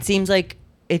 Sure. It seems like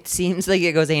it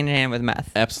goes hand in hand with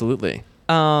meth. Absolutely.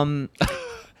 Um,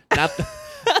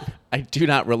 I do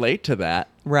not relate to that.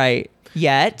 right.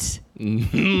 Yet.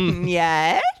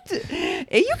 Yet. You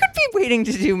could be waiting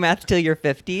to do meth till your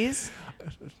 50s.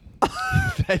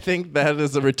 I think that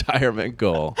is a retirement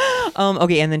goal.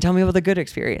 Okay, and then tell me about the good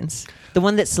experience. The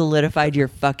one that solidified your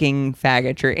fucking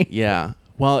faggotry. Yeah.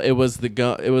 Well, it was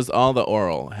all the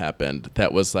oral happened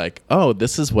that was like, oh,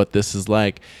 this is what this is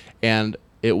like. And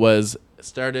it was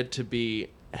started to be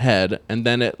head, and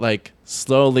then it like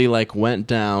slowly like went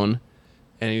down,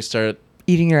 and you started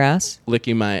Eating your ass?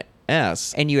 licking my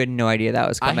ass. And you had no idea that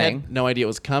was coming. I had no idea it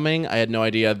was coming. I had no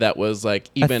idea that was like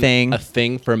even thing. a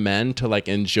thing for men to like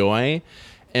enjoy.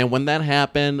 And when that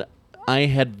happened, I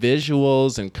had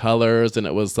visuals and colors, and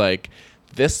it was like,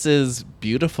 this is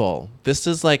beautiful. This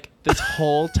is like, this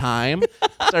whole time,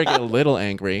 I started getting a little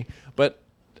angry, but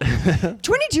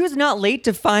 22 is not late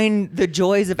to find the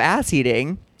joys of ass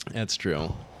eating. that's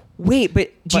true. Wait,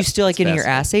 but do you But still like it's getting your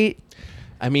ass ate?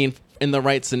 I mean, in the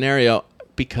right scenario,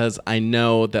 because I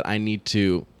know that I need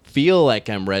to feel like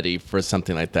I'm ready for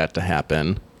something like that to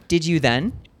happen. Did you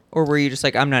then? Or were you just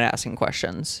like, I'm not asking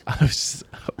questions?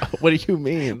 What do you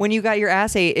mean? When you got your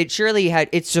ass ate, it surely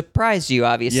it surprised you,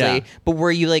 obviously. Yeah. But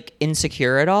were you like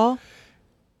insecure at all?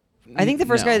 I think the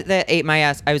first No. guy that ate my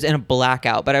ass, I was in a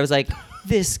blackout, but I was like,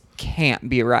 this can't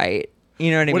be right.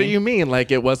 You know what I mean? What do you mean?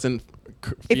 Like it wasn't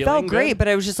It felt great, good? but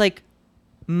I was just like,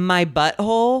 my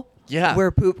butthole, Yeah.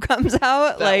 where poop comes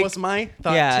out. That like, was my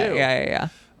thought yeah, too. Yeah.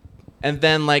 And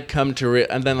then like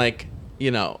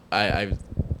I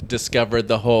discovered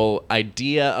the whole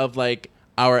idea of like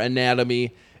our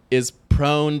anatomy is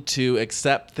prone to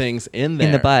accept things in there.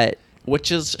 In the butt.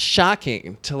 Which is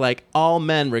shocking to like all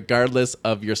men, regardless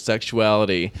of your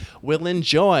sexuality, will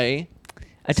enjoy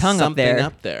A tongue something up there.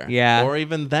 up there. Yeah. Or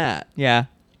even that. Yeah.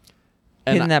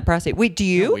 And Hitting that prostate. Wait, do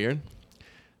you? Weird.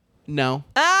 No.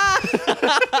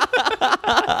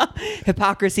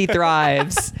 Hypocrisy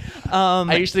thrives.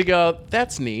 I usually go,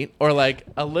 that's neat. Or like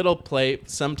a little plate,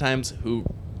 sometimes who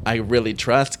I really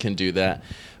trust can do that.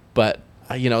 But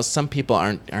some people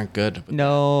aren't good with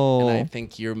No. that. And I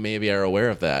think you maybe are aware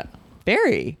of that.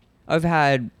 Very. I've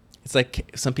had It's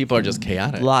like some people are just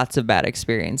chaotic. lots of bad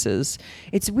experiences.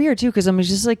 It's weird too because I'm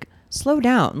just like, slow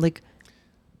down. Like,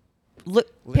 look,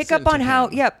 pick Listen up on to how.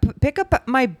 him. Yeah, pick up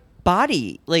my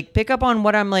body. Like, pick up on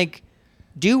what I'm like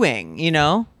doing.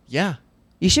 Yeah,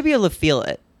 You should be able to feel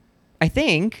it. I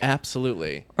think,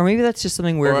 absolutely. or maybe that's just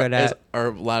something we're good at. Are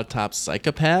a lot of top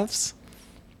psychopaths?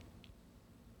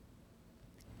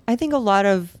 I think a lot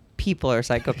of people are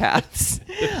psychopaths.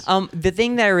 The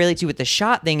thing that I relate to with the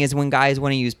shot thing is when guys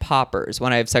want to use poppers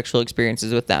when I have sexual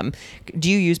experiences with them. Do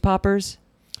you use poppers?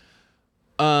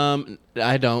 I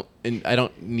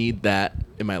don't need that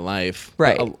in my life.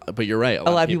 Right. But you're right. A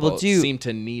lot of people do. seem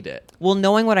to need it. Well,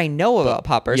 knowing what I know about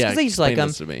poppers, yeah, because I just like explain them.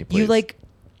 this to me, You please. like,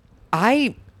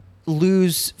 I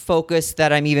lose focus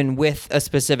that I'm even with a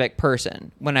specific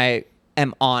person when I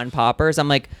am on poppers. I'm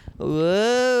like,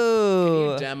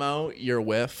 whoa. You demo your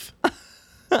whiff.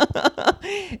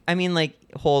 I mean, like,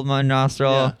 hold my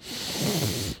nostril.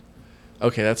 Yeah.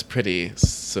 Okay, that's pretty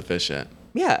sufficient.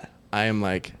 Yeah. I am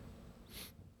like,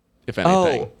 if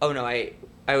anything. Oh no, I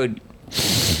would,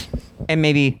 and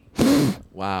maybe,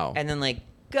 Wow. and then like,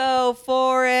 go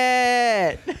for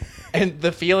it. And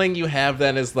the feeling you have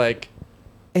then is like,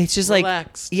 It's just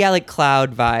relaxed. like, yeah, like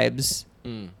cloud vibes.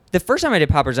 The first time I did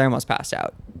poppers, I almost passed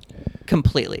out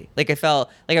completely. Like I felt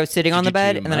like I was sitting on Did the you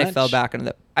bed do and then I fell much? back into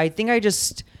the. I think I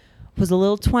just was a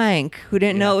little twank who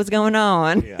didn't know Yeah. what was going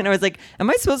on, Yeah. and I was like, "Am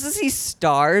I supposed to see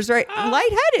stars?" Right?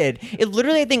 Lightheaded. It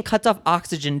literally, I think, cuts off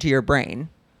oxygen to your brain.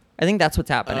 I think that's what's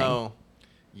happening. oh,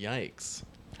 yikes.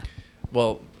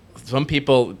 Well, some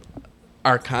people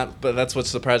are but that's what's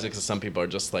surprising because some people are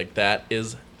just like, that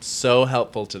is so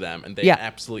helpful to them and they Yeah.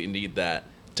 absolutely need that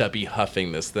to be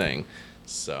huffing this thing.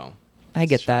 So I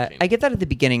get it's that. shocking. I get that at the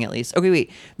beginning, at least. Okay,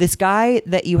 wait. This guy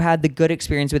that you had the good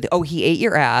experience with. Oh, he ate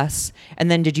your ass, and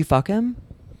then did you fuck him?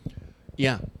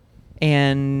 Yeah.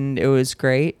 And it was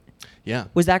great. Yeah.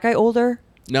 Was that guy older?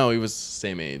 No, he was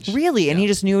same age. Really? And Yeah. he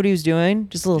just knew what he was doing?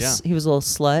 Just a little. Yeah. He was a little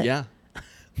slut. Yeah.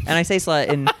 And I say slut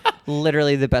in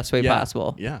literally the best way Yeah.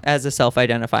 possible. Yeah. As a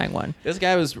self-identifying one. This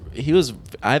guy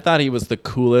I thought he was the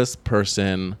coolest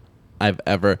person I've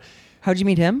ever. How'd you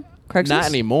meet him? Craigslist? Not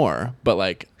anymore, but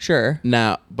like Sure.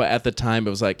 now, but at the time it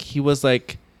was like he was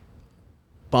like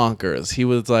bonkers. He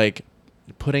was like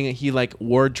he like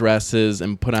wore dresses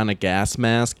and put on a gas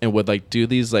mask and would like do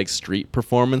these like street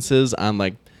performances on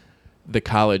like the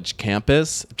college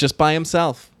campus just by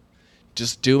himself.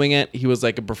 Just doing it. He was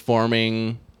like a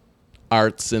performing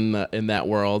arts in that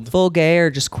world. Full gay or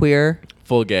just queer?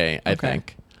 Full gay, I Okay.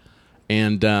 think.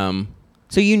 And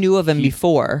So you knew of him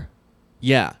before.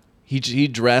 yeah, he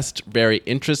dressed very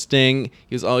interesting.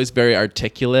 He was always very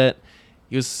articulate.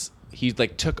 He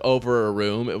like took over a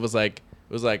room. It was like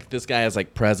this guy has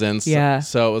like presence. Yeah.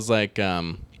 So it was like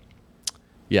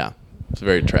yeah, it's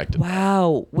very attractive.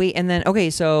 Wow. Wait, and then okay,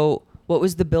 so what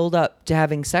was the build up to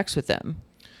having sex with him?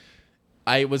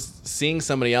 I was seeing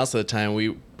somebody else at the time.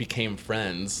 We became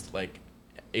friends like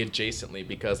adjacently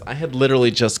because I had literally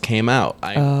just came out.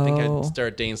 I think I Oh.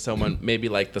 started dating someone maybe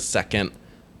like the second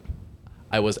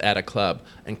I was at a club,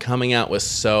 and coming out was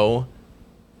so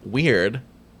weird,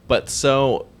 but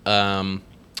so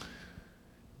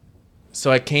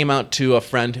So I came out to a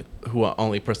friend who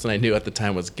only person I knew at the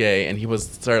time was gay, and he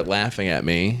started laughing at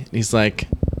me. And he's like,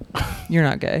 "You're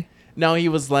not gay." No, he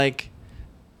was like,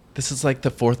 "This is like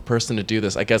the fourth person to do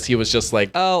this." I guess he was just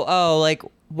like, like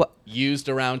what? Used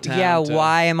around town. Yeah.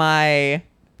 Why am I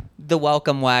the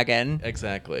welcome wagon?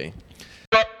 Exactly.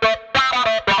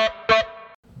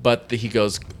 But he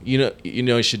goes, you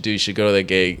should go to the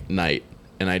gay night,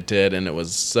 and I did, and it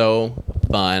was so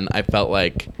fun. I felt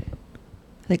like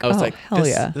I was like, hell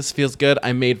yeah, this feels good.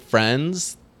 I made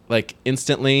friends like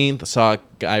instantly. Saw a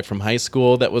guy from high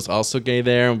school that was also gay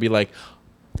there, and be like,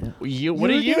 what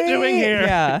are you doing here?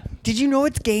 Yeah. Did you know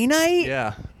it's gay night?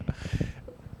 Yeah.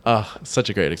 Such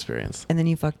a great experience. And then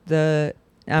you fucked I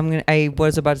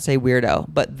was about to say weirdo,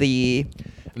 but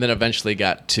and then eventually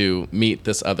got to meet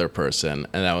this other person,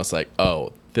 and I was like,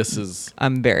 oh,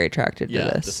 I'm very attracted to this.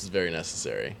 Yeah, this is very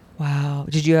necessary. Wow.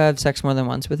 Did you have sex more than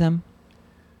once with him?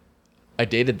 I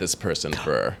dated this person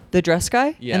for... The dress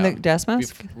guy? Yeah. And the gas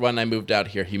mask? When I moved out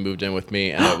here, he moved in with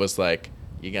me, and it was like,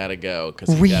 you gotta go,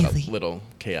 because he got a little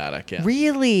chaotic. Yeah.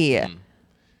 Really?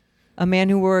 A man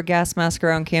who wore a gas mask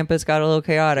around campus got a little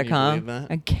chaotic, Can you believe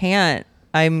that? I can't.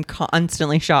 I'm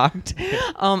constantly shocked.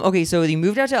 Okay, so you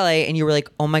moved out to LA and you were like,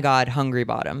 oh my God, Hungry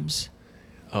Bottoms.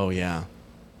 Oh, yeah.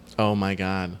 Oh, my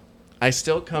God. I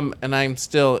still come, and I'm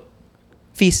still...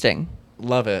 Feasting.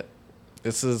 Love it.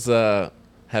 This is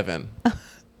heaven.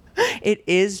 It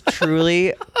is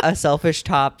truly a selfish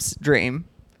top's dream.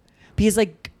 Because,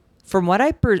 like, from what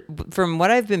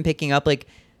I've been picking up, like,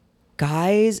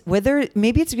 guys, whether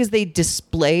maybe it's because they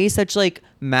display such like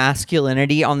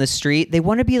masculinity on the street, they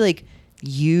want to be like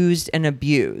used and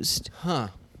abused. Huh.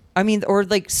 I mean, or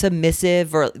like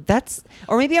submissive, or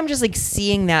maybe I'm just like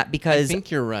seeing that because I think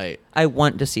you're right. I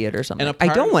want to see it or something. I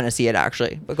don't want to see it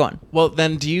actually, but go on. Well,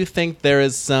 then do you think there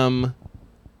is some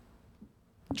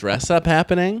dress up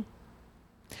happening?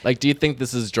 Like, do you think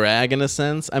this is drag in a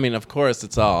sense? I mean, of course,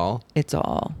 it's all.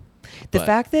 The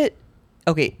fact that,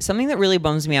 okay, something that really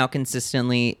bums me out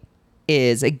consistently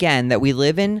is, again, that we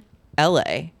live in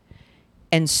LA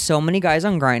and so many guys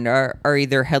on Grindr are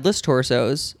either headless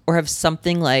torsos or have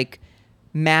something like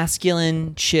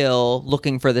masculine chill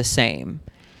looking for the same.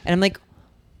 And I'm like,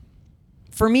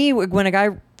 for me, when a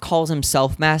guy calls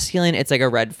himself masculine, it's like a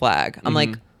red flag. I'm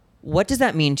like, what does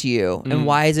that mean to you? And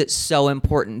why is it so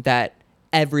important that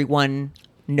everyone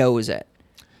knows it?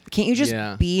 Can't you just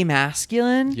be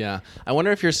masculine? Yeah. I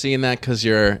wonder if you're seeing that because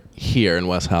you're here in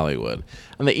West Hollywood.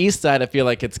 On the east side, I feel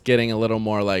like it's getting a little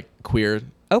more like queer.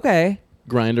 Okay.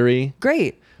 Grindery.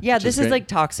 Great. Yeah, this is like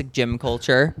toxic gym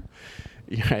culture.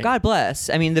 Right. God bless.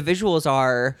 I mean, the visuals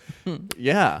are...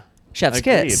 Yeah. Chef's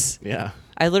Agreed. kiss. Yeah.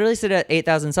 I literally sit at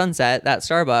 8000 Sunset, that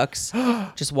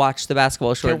Starbucks, just watch the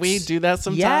basketball shorts. Can we do that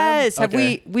sometime? Yes.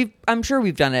 Okay. I'm sure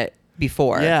we've done it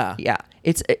before. Yeah. Yeah.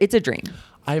 It's a dream.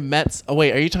 I met... Oh,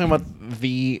 wait. Are you talking about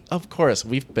the... Of course.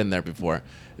 We've been there before.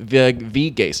 The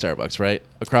gay Starbucks, right?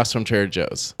 Across from Trader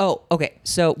Joe's. Oh, okay.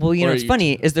 So, well, you know what's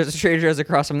funny is there's a Trader Joe's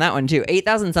across from that one, too.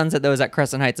 8000 Sunset, though, is at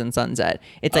Crescent Heights and Sunset.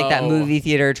 It's like that movie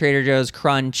theater, Trader Joe's,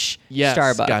 Crunch, yes,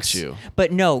 Starbucks. Got you.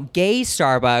 But no, gay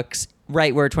Starbucks,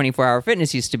 right where 24 Hour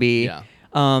Fitness used to be.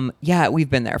 Yeah, we've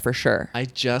been there for sure. I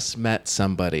just met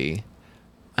somebody,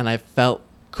 and I felt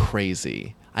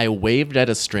crazy. I waved at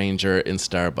a stranger in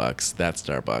Starbucks, that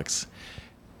Starbucks,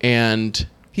 and...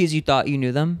 Because you thought you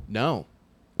knew them? No.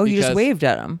 Oh, you just waved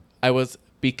at him?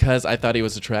 Because I thought he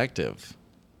was attractive.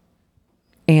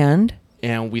 And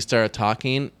we started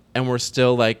talking, and we're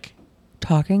still, like...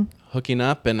 Talking? Hooking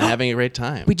up and having a great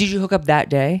time. Wait, did you hook up that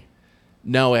day?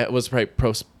 No, it was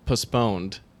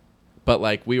postponed. But,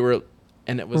 like, we were...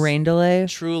 And it was... Rain delay?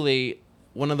 Truly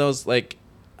one of those, like...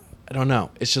 I don't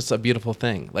know. It's just a beautiful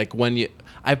thing. Like, when you...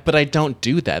 But I don't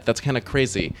do that. That's kind of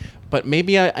crazy. But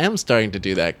maybe I am starting to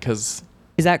do that, because...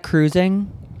 Is that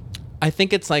cruising? I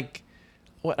think it's like,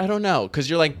 I don't know, because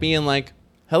you're like being like,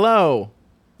 hello,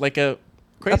 like a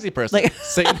crazy person. Like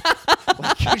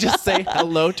you just say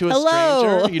hello to a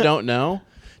stranger you don't know.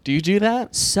 Do you do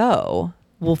that? So,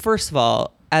 well, first of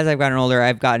all, as I've gotten older,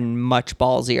 I've gotten much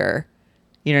ballsier.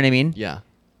 You know what I mean? Yeah.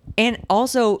 And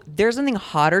also, there's something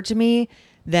hotter to me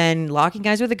than locking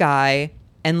eyes with a guy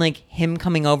and like him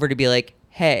coming over to be like,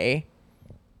 hey,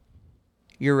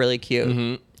 you're really cute.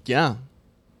 Mm-hmm. Yeah.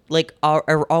 Like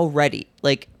already,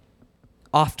 like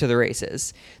off to the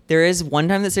races. There is one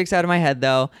time that sticks out of my head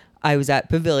though. I was at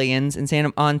Pavilions in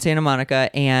Santa Monica,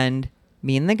 and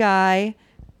me and the guy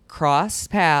crossed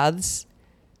paths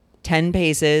 10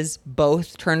 paces,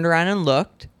 both turned around and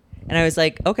looked, and I was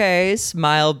like, okay,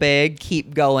 smile big,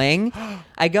 keep going.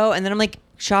 I go, and then I'm like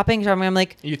shopping. I'm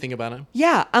like, you think about it?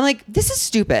 Yeah. I'm like, this is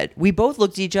stupid. We both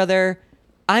looked at each other.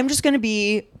 I'm just gonna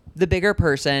be the bigger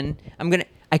person.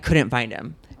 I couldn't find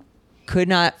him. Could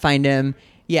not find him.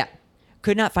 Yeah.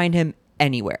 Could not find him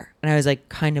anywhere. And I was like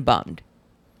kind of bummed.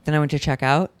 Then I went to check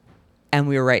out and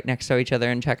we were right next to each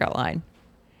other in checkout line.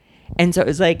 And so it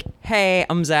was like, hey,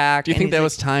 I'm Zach. Do you think that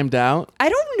was timed out? I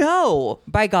don't know.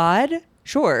 By God,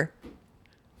 sure.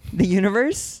 The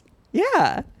universe,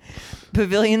 yeah.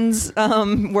 Pavilions,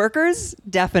 workers,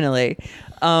 definitely.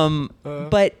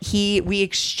 But we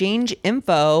exchanged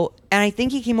info, and I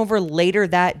think he came over later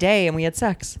that day, and we had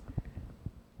sex,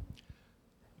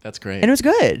 That's great. and it was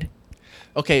good.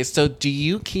 Okay, so do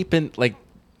you keep in like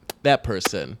that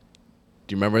person?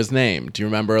 Do you remember his name? Do you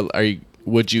remember?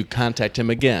 Would you contact him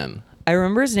again? I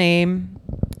remember his name.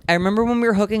 I remember when we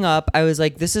were hooking up, I was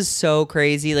like, "This is so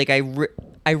crazy! Like,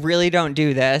 I really don't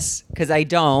do this because I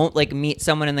don't like meet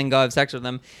someone and then go have sex with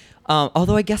them."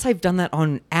 Although I guess I've done that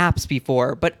on apps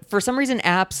before, but for some reason,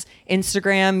 apps,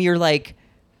 Instagram, you're like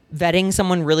vetting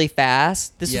someone really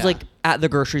fast. This was like at the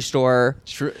grocery store.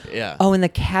 True. Yeah. Oh, and the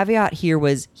caveat here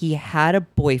was he had a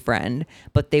boyfriend,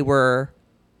 but they were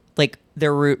like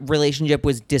their relationship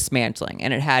was dismantling,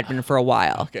 and it had been for a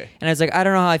while. Okay. And I was like, I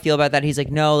don't know how I feel about that. He's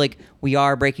like, no, like we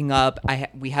are breaking up.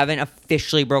 We haven't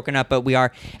officially broken up, but we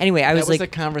are. Anyway, I was like, that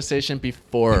was a conversation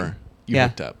before you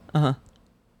hooked up.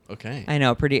 Okay. I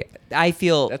know, I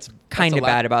feel kind of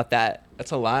bad about that.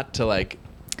 That's a lot to like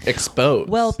expose.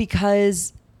 Well,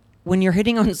 because when you're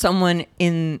hitting on someone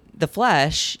in the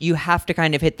flesh, you have to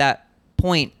kind of hit that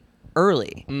point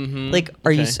early. Mm-hmm. Like,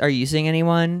 are you seeing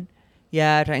anyone?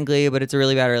 Yeah, technically, but it's a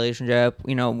really bad relationship.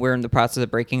 You know, we're in the process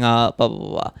of breaking up, blah, blah, blah,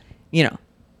 blah. You know,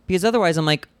 because otherwise I'm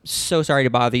like, so sorry to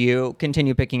bother you.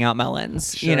 Continue picking out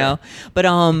melons, Sure. you know? But,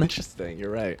 interesting.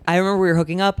 You're right. I remember we were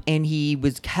hooking up and he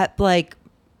kept like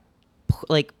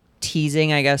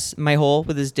teasing, I guess, my hole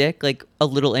with his dick, like a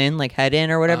little in, like head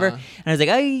in or whatever. And I was like,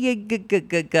 oh, yeah,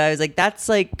 good. I was like, that's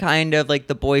like kind of like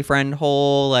the boyfriend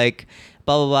hole, like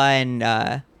blah, blah, blah. And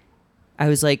I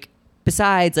was like,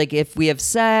 besides, like if we have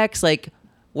sex, like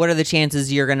what are the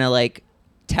chances you're going to like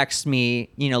text me,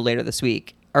 you know, later this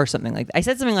week or something like that. I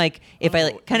said something like, if I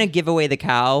like kind of give away the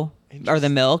cow or the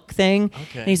milk thing.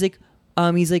 Okay. And he's like,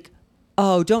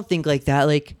 oh, don't think like that.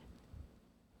 Like,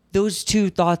 those two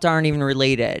thoughts aren't even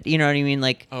related. You know what I mean?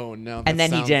 Like, oh no. And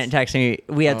then he didn't text me.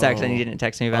 We had sex and he didn't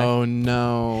text me back. Oh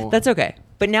no. That's okay.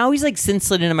 But now he's like since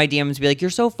slid into my DMs to be like, you're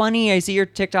so funny. I see your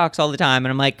TikToks all the time.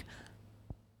 And I'm like,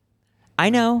 I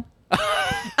know.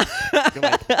 You're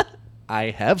like,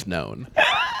 I have known.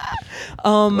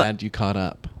 Glad you caught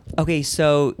up. Okay,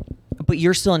 so, but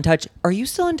you're still in touch. Are you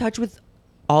still in touch with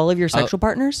all of your sexual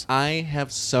partners? I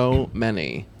have so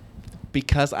many.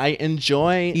 Because I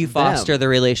enjoy you foster the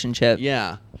relationship.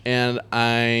 Yeah. And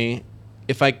I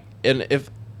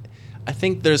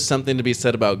think there's something to be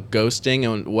said about ghosting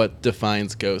and what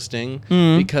defines ghosting.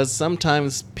 Because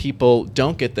sometimes people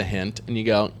don't get the hint and you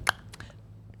go,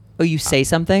 oh, you say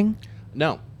something?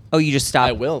 No. Oh, you just stop.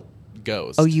 I will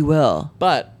ghost. Oh, you will.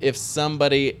 But if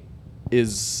somebody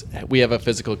we have a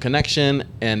physical connection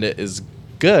and it is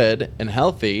good and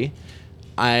healthy,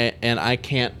 I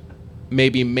can't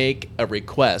maybe make a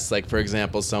request. Like, for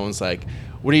example, someone's like,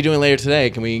 what are you doing later today?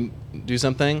 Can we do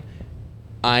something?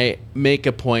 I make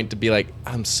a point to be like,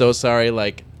 I'm so sorry,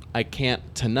 like, I can't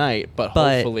tonight, but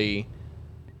hopefully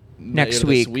next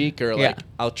this week or like, yeah.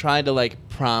 I'll try to like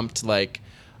prompt like,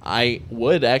 I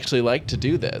would actually like to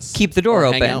do this. Keep the door or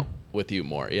open. Hang out with you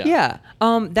more. Yeah.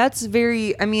 Yeah. That's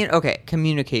very, okay,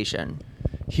 communication.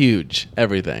 Huge.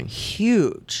 Everything.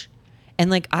 Huge.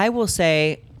 And like, I will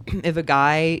say, if a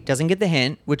guy doesn't get the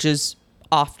hint, which is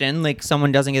often like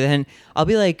someone doesn't get the hint, I'll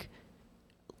be like,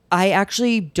 I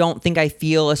actually don't think I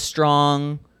feel a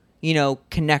strong,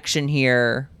 connection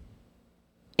here,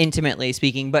 intimately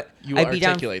speaking. But you I'd be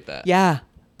articulate down. that.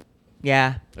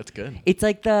 Yeah. That's good. It's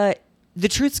like the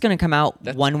truth's gonna come out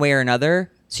one way or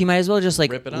another, so you might as well just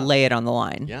like lay it on the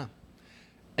line. Yeah.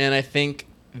 And I think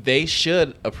they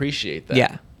should appreciate that.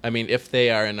 Yeah. I mean, if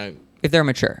they are in if they're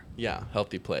mature. Yeah,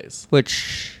 healthy place.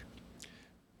 Which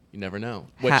you never know.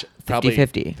 Which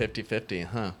 50-50. 50-50,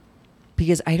 huh?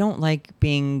 Because I don't like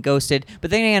being ghosted. But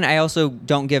then again, I also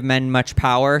don't give men much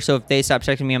power. So if they stop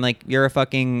texting me, I'm like, you're a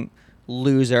fucking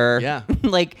loser. Yeah.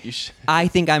 Like, I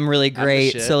think I'm really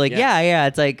great. So like, yeah.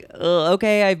 It's like,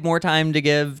 okay, I have more time to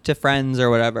give to friends or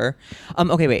whatever.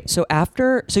 Okay, wait. So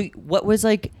what was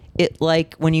like it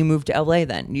like when you moved to LA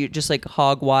then? You just like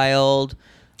hog wild,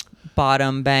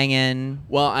 bottom banging?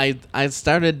 Well, I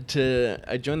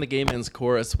joined the Gay Men's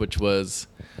Chorus, which was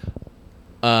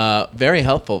very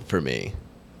helpful for me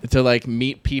to like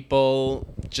meet people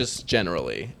just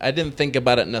generally. I didn't think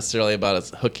about it necessarily about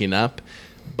us hooking up,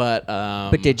 but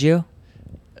did you?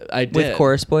 I did. With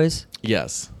Chorus Boys?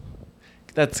 Yes.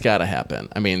 That's got to happen.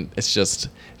 I mean, it's just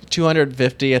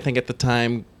 250, I think, at the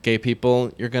time, gay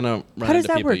people. You're going to run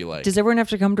into people you like. Does everyone have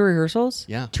to come to rehearsals?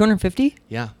 Yeah. 250?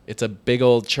 Yeah. It's a big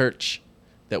old church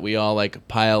that we all like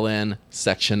pile in,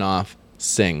 section off,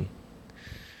 sing.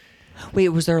 Wait,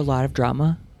 was there a lot of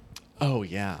drama? Oh,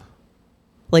 yeah.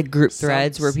 Like group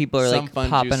threads where people are like fun,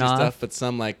 popping juicy off? stuff, but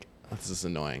some like, oh, this is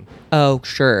annoying. Oh,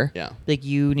 sure. Yeah. Like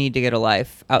you need to get a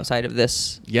life outside of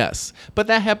this. Yes. But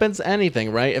that happens to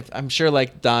anything, right? If I'm sure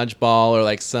like dodgeball or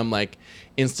like some like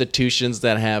institutions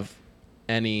that have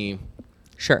any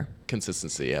Sure.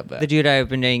 consistency have that. The dude I've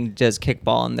been dating does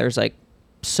kickball, and there's like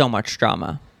so much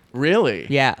drama. Really?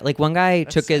 Yeah, like one guy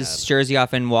That's took his sad. jersey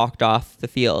off and walked off the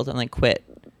field and like quit.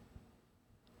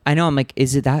 I know. I'm like,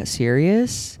 is it that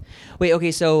serious? Wait,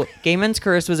 okay. So Gay Men's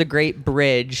Curse was a great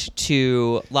bridge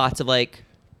to lots of like,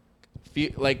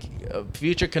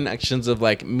 Future connections of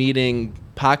like meeting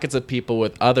pockets of people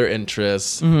with other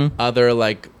interests, Mm-hmm. other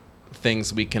like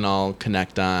things we can all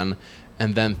connect on,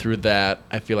 and then through that,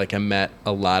 I feel like I met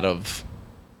a lot of,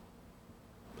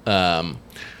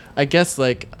 I guess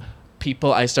like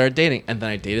people I started dating, and then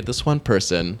I dated this one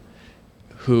person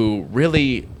who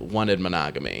really wanted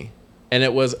monogamy, and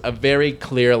it was a very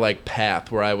clear like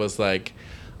path where I was like,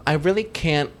 I really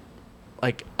can't,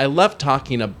 like, I love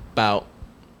talking about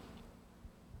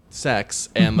sex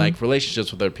and like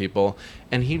relationships with other people,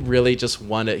 and he really just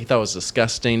wanted, he thought it was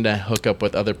disgusting to hook up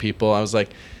with other people. I was like,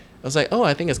 oh,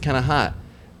 I think it's kind of hot.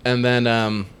 And then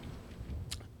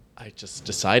I just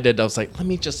decided, I was like, let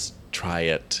me just try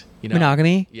it, you know.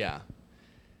 monogamy. Yeah.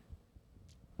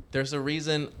 There's a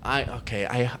reason I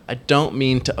don't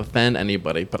mean to offend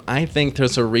anybody, but I think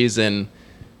there's a reason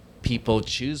people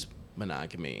choose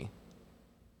monogamy.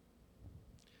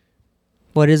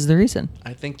 What is the reason?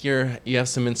 I think you have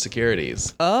some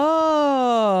insecurities.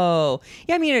 Oh,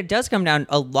 yeah. I mean, it does come down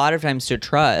a lot of times to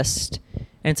trust,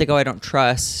 and it's like, oh, I don't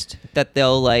trust that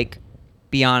they'll like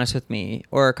be honest with me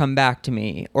or come back to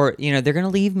me, or you know, they're gonna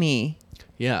leave me.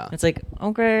 Yeah. It's like,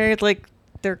 okay, like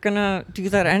they're gonna do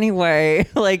that anyway.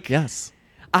 Like, Yes.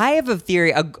 I have a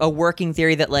theory, a working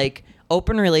theory that like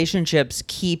open relationships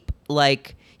keep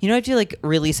like, you know, if you like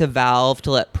release a valve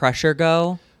to let pressure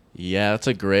go. Yeah, that's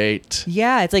a great.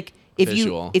 Yeah, it's like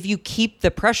Visual. if you keep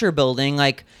the pressure building,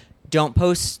 like don't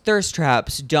post thirst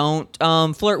traps, don't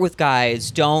flirt with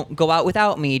guys, don't go out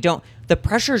without me, don't. The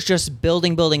pressure's just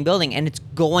building, and it's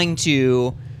going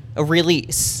to a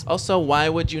release. Also, why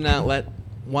would you not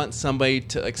want somebody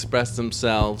to express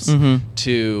themselves,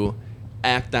 to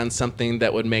act on something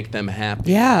that would make them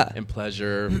happy Yeah. and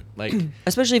pleasure? Like,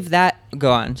 Especially if that.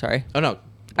 Go on. Sorry. oh no,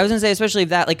 I was gonna say, especially if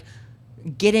that, like,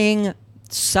 getting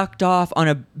sucked off on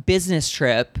a business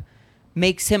trip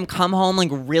makes him come home like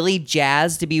really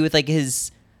jazzed to be with like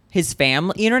his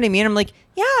family. You know what I mean? I'm like,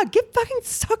 yeah, get fucking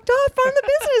sucked off on the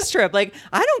business trip. Like,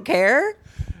 I don't care.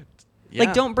 yeah.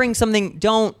 Like,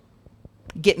 don't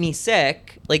get me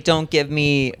sick. Like, don't give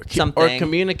me something. or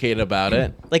communicate about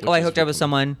it. Like, oh, which I is hooked up with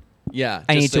someone. Yeah,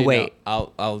 I just need so to you know,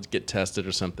 wait. I'll get tested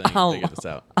or something to I'll, get this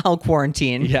out. I'll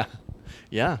quarantine.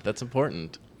 Yeah, that's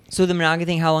important. So the monogamy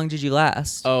thing, how long did you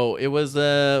last? Oh, it was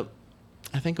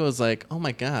I think it was like, oh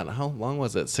my God, how long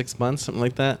was it? 6 months, something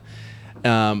like that.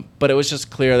 But it was just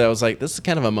clear that I was like, this is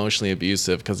kind of emotionally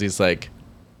abusive because he's like,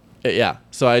 yeah.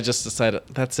 So I just decided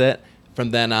that's it.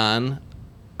 From then on,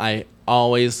 I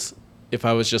always, if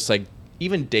I was just like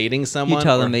even dating someone,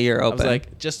 tell them that you're I was open.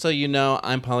 like, just so you know,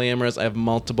 I'm polyamorous. I have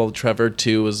multiple. Trevor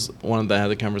too was one that had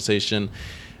the conversation.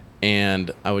 And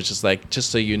I was just like,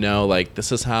 just so you know, like,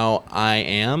 this is how I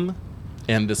am,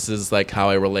 and this is like how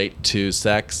I relate to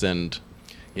sex, and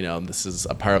you know, this is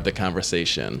a part of the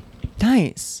conversation.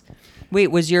 Nice. Wait,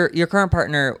 was your current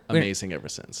partner Amazing ever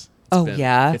since.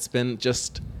 Yeah? It's been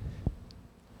just,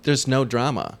 there's no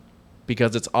drama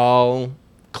because it's all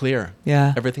clear.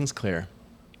 Yeah. Everything's clear.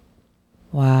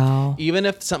 Wow. Even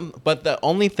if but the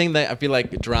only thing that I feel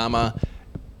like drama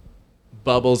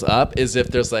bubbles up is if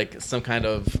there's like some kind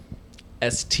of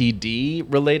STD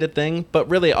related thing, but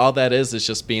really all that is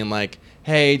just being like,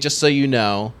 hey, just so you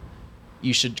know,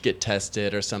 you should get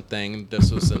tested or something.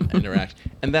 This was an interaction,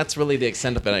 and that's really the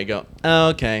extent of it. I go, oh,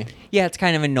 okay. Yeah, it's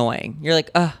kind of annoying. You're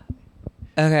like, okay,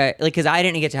 like because I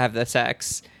didn't get to have the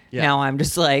sex. Yeah. Now I'm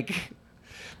just like,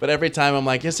 But every time I'm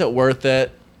like, is it worth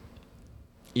it?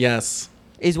 Yes.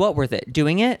 is what worth it?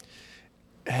 Doing it?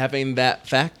 Having that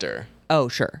factor. Oh,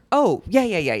 sure. Oh,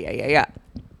 yeah.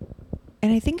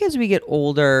 And I think as we get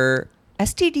older,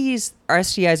 STDs or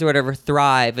STIs or whatever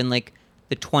thrive in like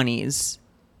the 20s.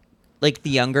 Like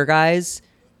the younger guys,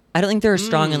 I don't think they're as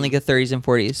strong in like the 30s and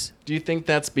 40s. Do you think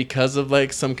that's because of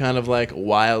like some kind of like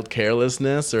wild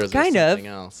carelessness, or is Kind there of. something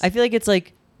else? I feel like it's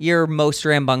like you're most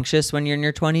rambunctious when you're in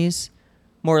your 20s.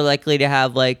 More likely to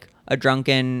have like a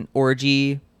drunken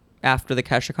orgy after the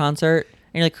Kesha concert.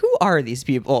 And you're like, who are these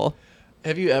people?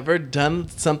 Have you ever done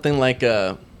something like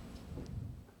a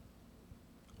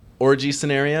orgy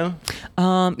scenario?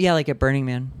 Yeah, like at Burning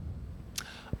Man.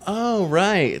 Oh,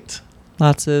 right.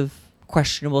 Lots of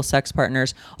questionable sex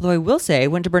partners. Although I will say, I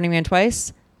went to Burning Man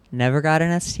twice, never got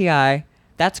an STI.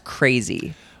 That's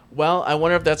crazy. Well, I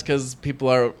wonder if that's because people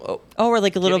are. Oh, we're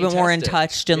like a little Getting bit more in tested.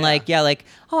 touch and Yeah. like, yeah, like,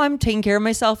 oh, I'm taking care of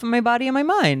myself and my body and my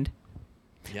mind.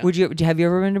 Yeah. Have you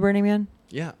ever been to Burning Man?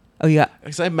 Yeah. Oh, yeah.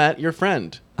 Because I met your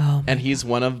friend. Oh, and he's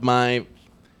one of my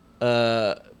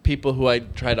people who I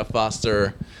try to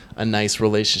foster a nice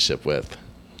relationship with.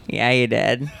 Yeah, you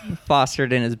did.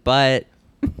 Fostered in his butt.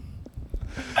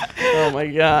 Oh my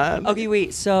God. Okay,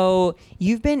 wait. So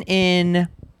you've been in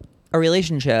a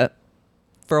relationship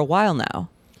for a while now.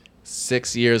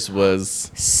 6 years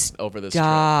was over this trip.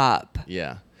 Stop.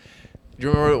 Yeah. Do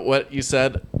you remember what you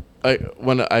said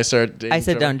when I started dating? I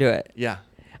said, Trevor? don't do it. Yeah.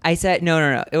 I said,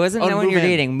 no. It wasn't Oh, when move you're in.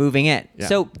 dating, moving in. Yeah.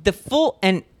 So the full,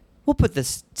 and we'll put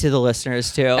this to the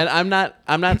listeners too. And I'm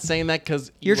not saying that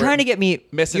because You're trying to get me.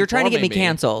 You're trying to get me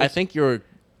canceled. I think you're.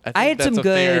 I had some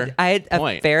good. I had a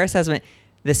point. fair assessment.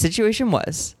 The situation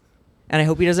was, and I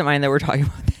hope he doesn't mind that we're talking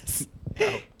about this.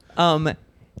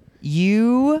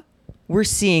 You were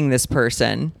seeing this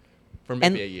person for maybe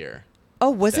and- a year. Oh,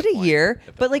 was At it that a point. year? At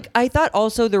that But like, I thought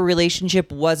also the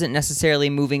relationship wasn't necessarily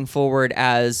moving forward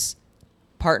as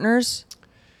partners.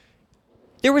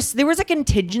 There was a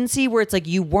contingency where it's like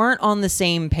you weren't on the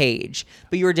same page,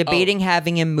 but you were debating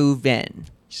having him move in.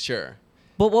 Sure.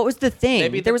 But what was the thing?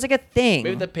 Maybe There was like a thing.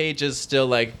 Maybe the page is still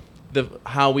like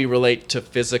how we relate to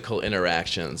physical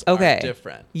interactions Okay. are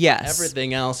different. Yes.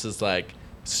 Everything else is like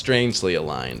strangely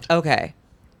aligned. Okay.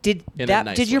 Did In a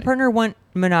nice did your way. partner want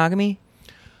monogamy?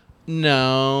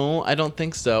 No, I don't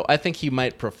think so. I think he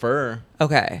might prefer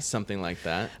Okay. something like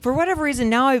that. For whatever reason,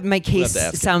 now my case to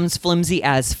ask him. sounds flimsy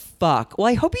as fuck. Well,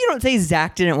 I hope you don't say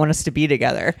Zach didn't want us to be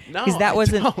together. No, because that I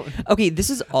wasn't. don't. Okay, this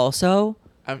is also.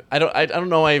 I don't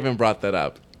know why I even brought that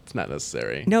up. It's not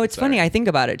necessary. No, it's Sorry. funny. I think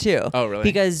about it too. Oh, really?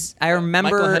 Because I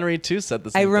remember Michael Henry too said the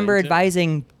same I remember thing, too.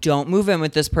 advising, don't move in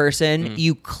with this person. Mm-hmm.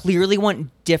 You clearly want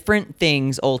different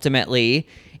things. Ultimately,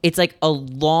 it's like a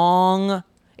long.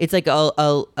 It's like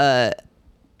a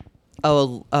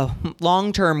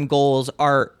long-term goals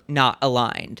are not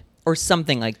aligned or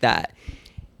something like that.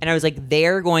 And I was like,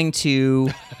 they're going to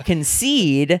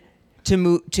concede to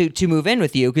move in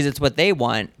with you because it's what they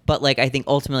want. But like, I think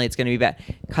ultimately it's going to be bad.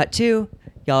 Cut to,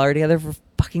 y'all are together for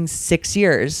fucking 6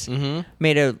 years. Mm-hmm.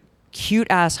 Made a cute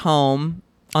ass home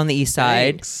on the east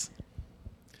side. Thanks.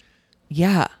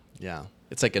 Yeah. Yeah.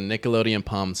 It's like a Nickelodeon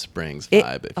Palm Springs It-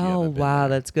 vibe. If you oh haven't been wow, there.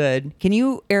 that's good. Can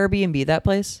you Airbnb that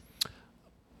place?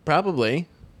 Probably.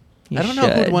 You I don't know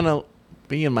should. who'd want to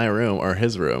be in my room or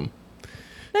his room.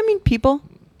 I mean, people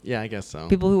Yeah, I guess so.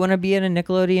 who want to be in a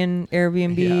Nickelodeon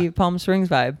Airbnb Yeah. Palm Springs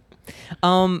vibe.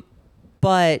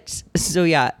 But so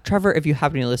yeah, Trevor, if you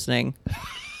happen to be listening,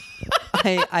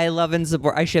 I love and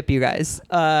support. I ship you guys.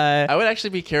 I would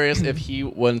actually be curious if he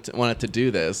wanted to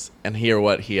do this and hear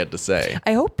what he had to say.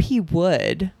 I hope he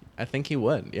would. I think he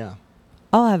would. Yeah.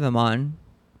 I'll have him on.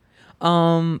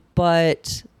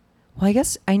 But well, I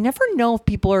guess I never know if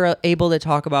people are able to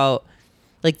talk about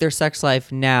like their sex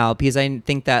life now because I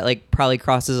think that like probably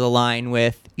crosses a line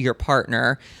with your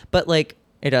partner, but like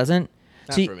it doesn't.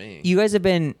 Not for me. You guys have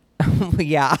been,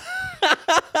 yeah,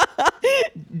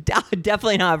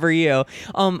 definitely not for you.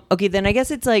 Okay, then I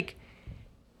guess it's like,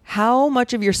 how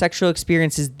much of your sexual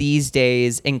experiences these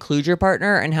days include your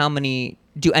partner, and how many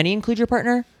do any include your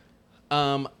partner?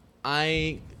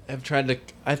 I have tried to.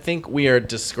 I think we are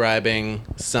describing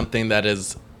something that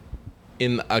is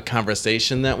in a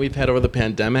conversation that we've had over the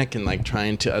pandemic, and like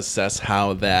trying to assess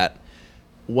how that,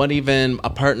 what even a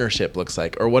partnership looks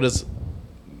like, or what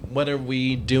are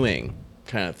we doing,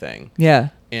 kind of thing. Yeah.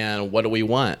 And what do we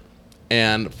want?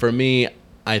 And for me,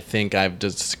 I think I've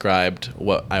described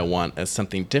what I want as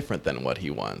something different than what he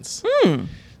wants.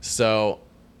 So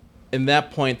in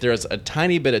that point, there's a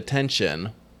tiny bit of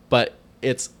tension, but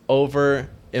it's over,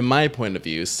 in my point of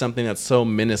view, something that's so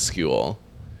minuscule,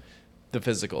 the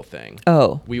physical thing.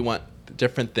 Oh. We want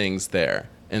different things there.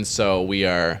 And so we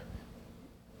are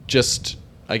just,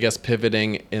 I guess,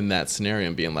 pivoting in that scenario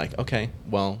and being like, okay,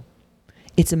 well,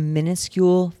 It's a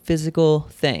minuscule physical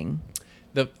thing.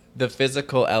 the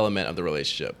physical element of the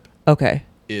relationship Okay.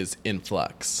 is in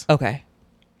flux. Okay.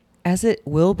 As it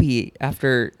will be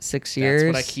after 6 years.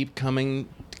 That's what I keep coming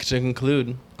to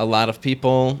conclude, a lot of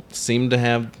people seem to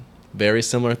have very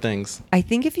similar things. I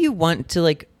think if you want to,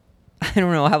 like, I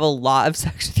don't know, have a lot of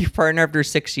sex with your partner after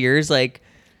 6 years, like,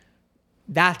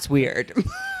 that's weird.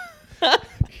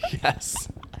 Yes.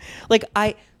 Like,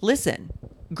 listen,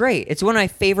 great. It's one of my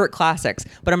favorite classics,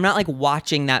 but I'm not like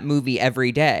watching that movie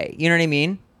every day. You know what I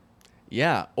mean?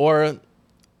 Yeah. Or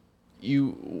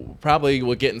you probably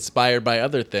will get inspired by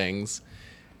other things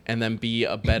and then be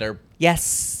a better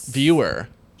Yes. viewer.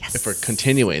 Yes. If we're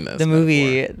continuing this. The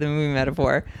movie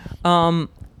metaphor.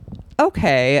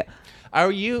 Okay.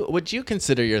 Would you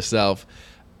consider yourself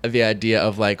the idea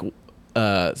of like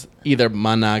either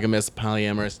monogamous,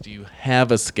 polyamorous? Do you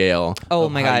have a scale? Oh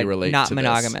of my how God, you relate not to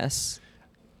monogamous.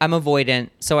 I'm avoidant,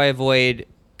 so I avoid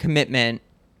commitment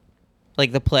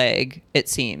like the plague, it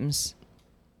seems.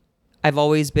 I've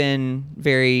always been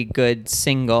very good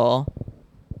single.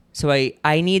 So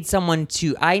I need someone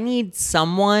to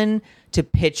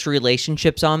pitch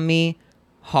relationships on me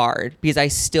hard because I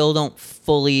still don't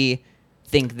fully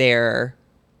think they're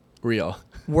Real.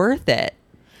 worth it.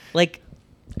 Like,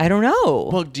 I don't know.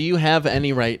 Well, do you have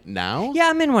any right now? Yeah,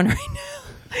 I'm in one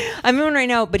right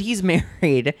now. But he's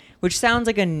married, which sounds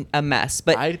like a mess.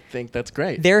 But I think that's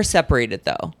great. they're separated,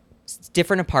 though. It's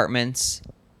different apartments.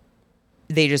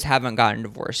 They just haven't gotten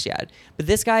divorced yet. But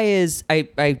this guy is,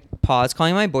 I pause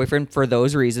calling my boyfriend for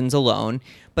those reasons alone.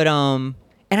 But,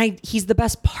 he's the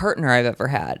best partner I've ever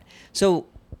had. So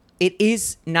it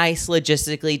is nice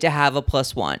logistically to have a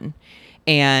 +1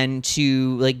 and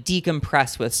to like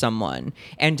decompress with someone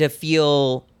and to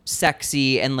feel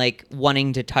sexy and like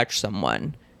wanting to touch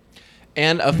someone.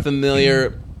 And a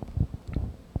familiar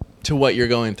to what you're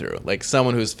going through. Like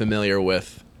someone who's familiar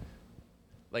with,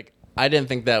 like, I didn't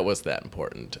think that was that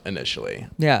important initially.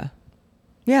 Yeah.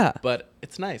 Yeah. But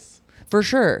it's nice. For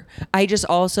sure. I just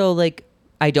also like,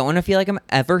 I don't want to feel like I'm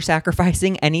ever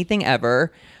sacrificing anything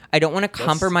ever. I don't want to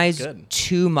compromise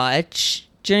too much.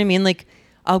 Do you know what I mean? Like,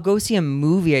 I'll go see a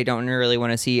movie I don't really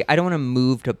want to see. I don't want to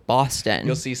move to Boston.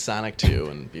 You'll see Sonic 2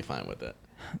 and be fine with it.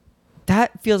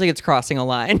 That feels like it's crossing a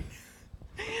line.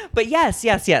 But yes.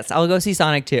 I'll go see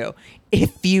Sonic 2.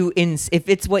 If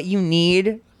it's what you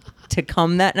need to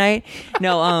come that night.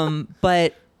 No,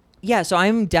 but yeah, so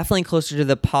I'm definitely closer to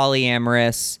the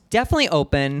polyamorous, definitely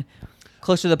open,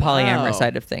 closer to the polyamorous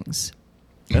side of things.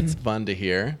 That's fun to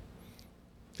hear.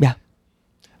 Yeah.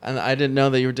 And I didn't know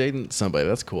that you were dating somebody.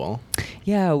 That's cool.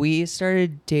 Yeah, we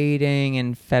started dating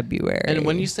in February. And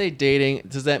when you say dating,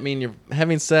 does that mean you're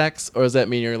having sex or does that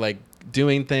mean you're like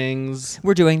doing things?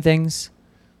 We're doing things.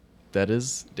 That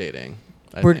is dating,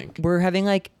 I think. We're having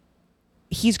like,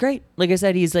 he's great. Like I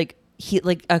said, he's like,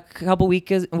 a couple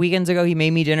weekends ago, he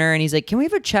made me dinner and he's like, can we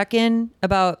have a check-in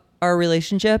about our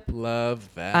relationship? Love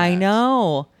that. I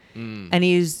know. And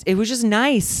it was just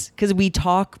nice because we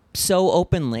talk so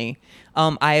openly.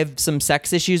 I have some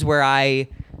sex issues where I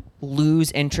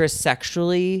lose interest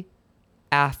sexually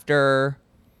after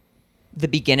the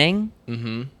beginning.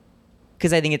 Mm-hmm.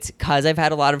 Because I think it's because I've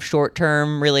had a lot of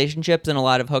short-term relationships and a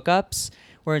lot of hookups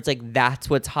where it's like, that's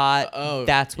what's hot.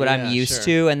 That's what I'm used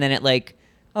to. And then it like,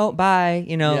 oh, bye,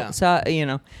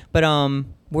 so, but,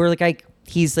 we're like,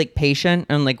 he's like patient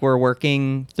and like, we're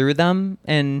working through them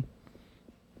and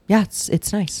yeah,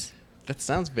 it's nice. That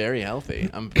sounds very healthy.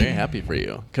 I'm very happy for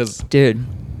you. Cause dude,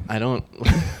 I don't,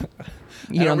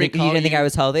 you didn't think I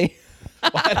was healthy?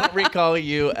 Well, I don't recall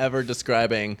you ever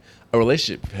describing a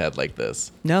relationship you've had like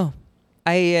this. No,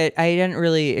 I didn't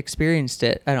really experienced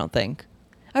it. I don't think.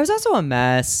 I was also a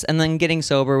mess, and then getting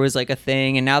sober was like a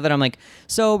thing. And now that I'm like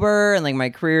sober and like my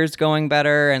career's going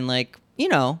better, and like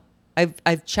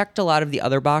I've checked a lot of the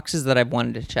other boxes that I've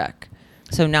wanted to check.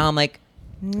 So now I'm like,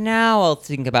 now I'll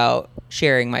think about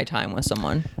sharing my time with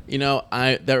someone.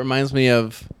 That reminds me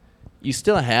of, you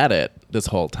still had it this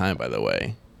whole time, by the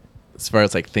way, as far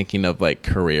as like thinking of like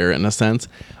career in a sense.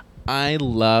 I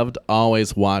loved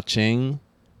always watching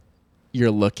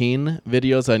your looking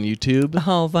videos on YouTube.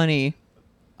 Oh, funny.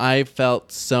 I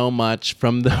felt so much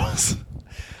from those.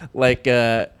 Like,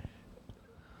 it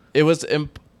was an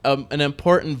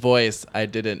important voice I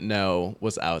didn't know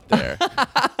was out there.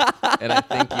 And I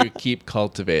think you keep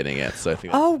cultivating it. So I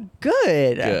think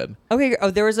good. Good. Okay.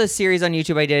 Oh, there was a series on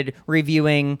YouTube I did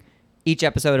reviewing each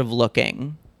episode of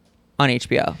Looking on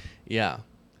HBO. Yeah.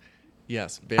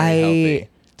 Yes. Very healthy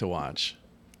to watch.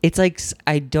 It's like,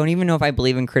 I don't even know if I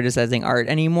believe in criticizing art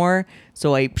anymore.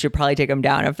 So I should probably take them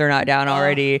down if they're not down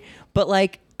already. But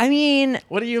like, I mean.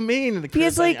 What do you mean?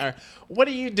 Because like. Art? What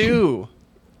do you do?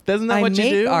 Isn't that what you do?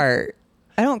 I make art.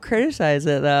 I don't criticize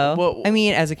it though. Well, I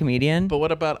mean, as a comedian. But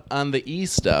what about on the E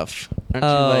stuff? Aren't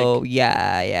Oh, you like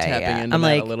yeah. tapping into I'm that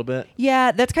like, a little bit?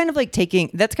 Yeah, that's kind of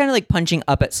like punching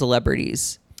up at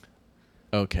celebrities.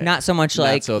 Okay. Not so much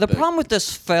like so the thick. problem with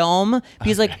this film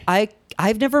because Okay. like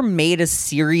I've never made a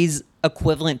series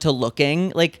equivalent to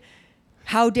Looking. Like,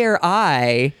 how dare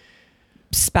I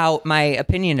spout my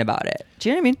opinion about it? Do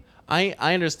you know what I mean?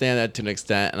 I understand that to an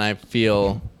extent, and I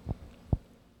feel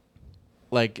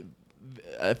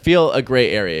a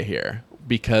gray area here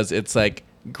because it's like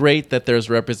great that there's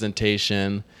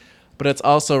representation, but it's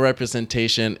also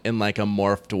representation in like a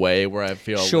morphed way where I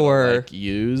feel Sure. like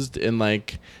used in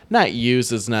like not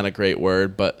used is not a great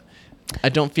word, but I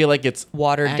don't feel like it's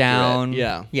Watered accurate. down.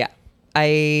 Yeah.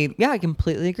 I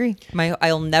completely agree.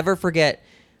 I'll never forget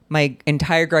my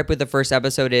entire gripe with the first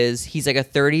episode is he's like a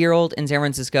 30-year-old in San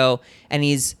Francisco and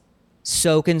he's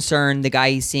so concerned the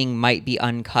guy he's seeing might be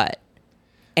uncut.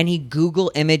 And he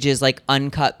Google images like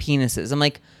uncut penises. I'm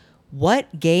like,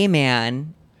 what gay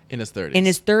man In his 30s. in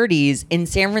his 30s in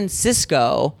San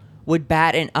Francisco would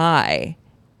bat an eye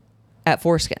at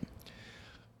foreskin?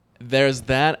 There's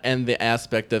that and the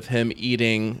aspect of him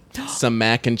eating some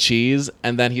mac and cheese,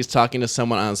 and then he's talking to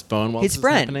someone on his phone while His this is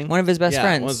friend, happening. one of his best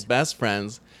friends. One of his best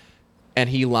friends. And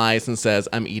he lies and says,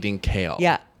 I'm eating kale.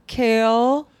 Yeah.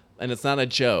 Kale. And it's not a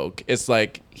joke. It's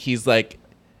like he's like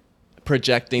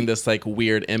projecting this like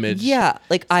weird image. Yeah.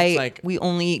 Like So it's like, we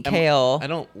only eat kale. I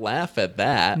don't laugh at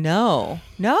that. No.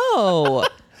 That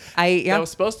was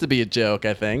supposed to be a joke,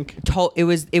 I think. It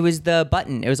was the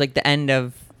button. It was like the end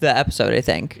of the episode, I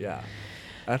think. Yeah.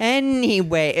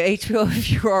 Anyway, HBO, if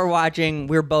you are watching,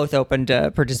 we're both open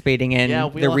to participating in the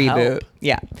we'll reboot. help.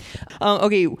 Yeah.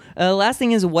 Okay. Last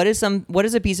thing is, what is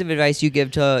a piece of advice you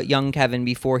give to young Kevin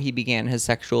before he began his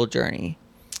sexual journey?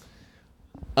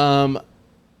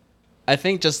 I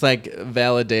think just like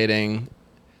validating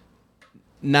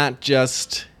not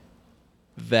just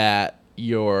that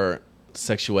your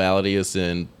sexuality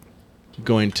isn't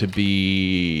going to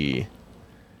be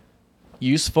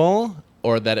useful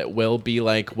or that it will be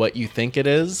like what you think it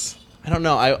is. I don't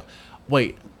know.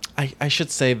 I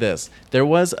should say this. There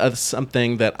was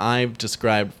something that I've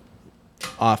described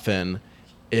often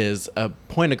is a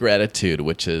point of gratitude,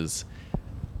 which is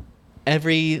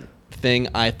everything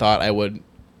I thought I would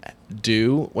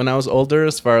do when I was older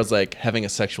as far as like having a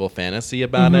sexual fantasy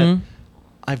about it,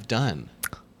 I've done.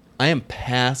 I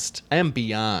am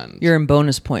beyond. You're in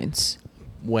bonus points.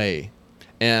 Way.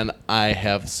 And I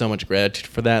have so much gratitude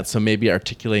for that. So maybe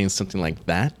articulating something like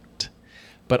that,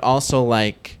 but also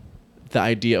like the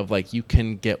idea of like you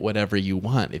can get whatever you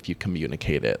want if you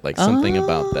communicate it, like something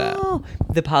about that.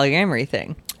 The polyamory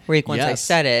thing, where once I Yes.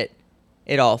 said it,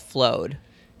 it all flowed.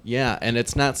 Yeah, and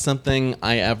it's not something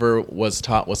I ever was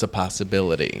taught was a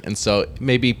possibility. And so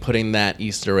maybe putting that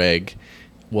Easter egg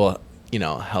will,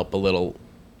 help a little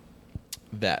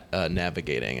that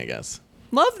navigating, I guess.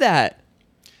 Love that.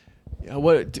 Yeah,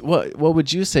 what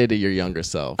would you say to your younger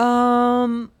self?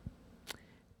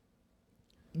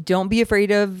 Don't be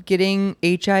afraid of getting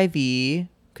HIV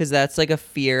because that's like a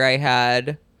fear I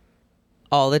had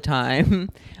all the time.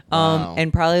 Wow.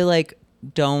 And probably like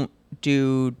don't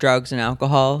do drugs and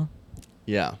alcohol.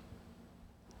 Yeah.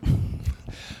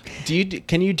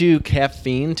 Can you do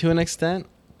caffeine to an extent?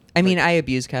 I mean, I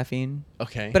abuse caffeine,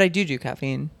 Okay. but I do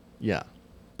caffeine. yeah.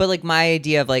 But like my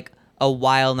idea of like a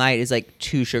wild night is like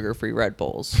 2 sugar-free Red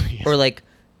Bulls or like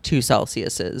 2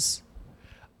 Celsiuses.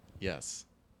 Yes.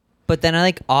 But then I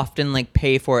like often like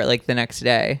pay for it like the next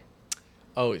day,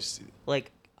 Oh,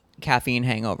 like caffeine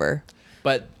hangover.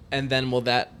 and then will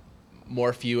that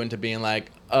morph you into being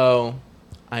like, oh,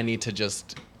 I need to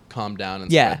just calm down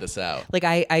and Yeah. spread this out? Like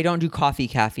I don't do coffee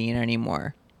caffeine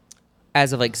anymore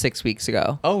as of like 6 weeks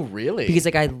ago. Oh, really? Because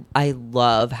like I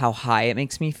love how high it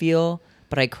makes me feel,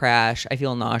 but I crash, I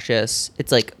feel nauseous.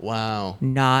 It's like wow.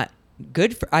 not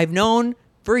good for I've known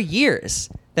for years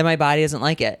that my body doesn't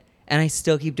like it and I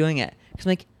still keep doing it. Cuz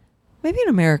I'm like maybe an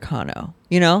Americano,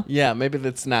 Yeah, maybe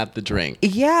that's not the drink.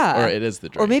 Yeah. Or it is the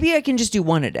drink. Or maybe I can just do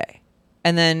one a day.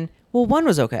 And then one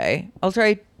was okay. I'll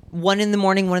try 1 in the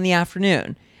morning, 1 in the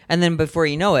afternoon. And then before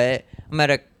you know it, I'm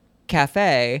at a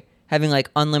cafe having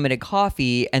like unlimited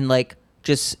coffee and like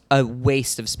just a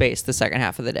waste of space the second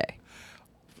half of the day.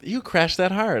 You crash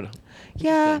that hard.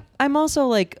 Yeah, Interesting. I'm also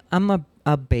like I'm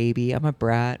a baby. I'm a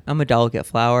brat. I'm a delicate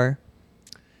flower.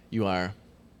 You are.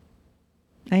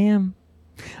 I am.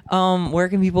 Where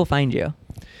can people find you?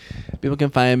 People can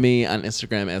find me on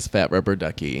Instagram as Fat Rubber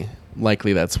Ducky.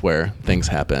 Likely that's where things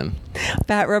happen.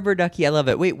 Fat Rubber Ducky. I love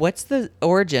it. Wait, what's the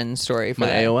origin story for My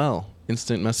that? AOL,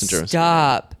 Instant Messenger.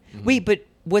 Stop. Wait, but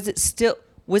was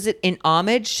it in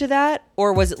homage to that,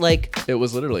 or was it like It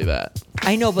was literally that.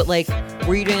 I know, but like,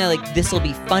 were you doing that like, this will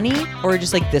be funny? Or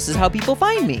just like, this is how people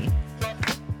find me?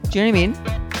 Do you know what I mean?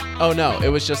 Oh, no. It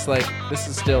was just like, this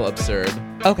is still absurd.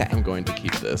 Okay. I'm going to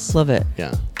keep this. Love it.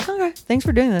 Yeah. Okay. Thanks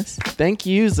for doing this. Thank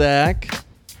you, Zach.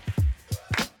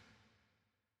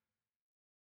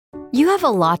 You have a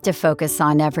lot to focus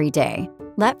on every day.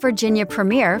 Let Virginia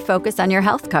Premier focus on your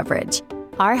health coverage.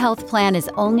 Our health plan is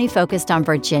only focused on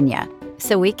Virginia,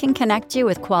 so we can connect you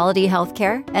with quality health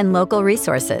care and local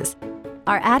resources.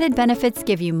 Our added benefits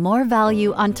give you more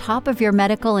value on top of your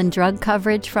medical and drug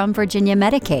coverage from Virginia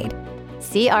Medicaid.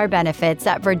 See our benefits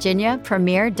at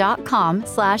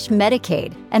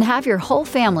virginiapremier.com/Medicaid and have your whole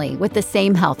family with the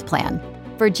same health plan.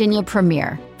 Virginia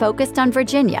Premier, focused on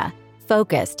Virginia,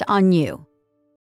 focused on you.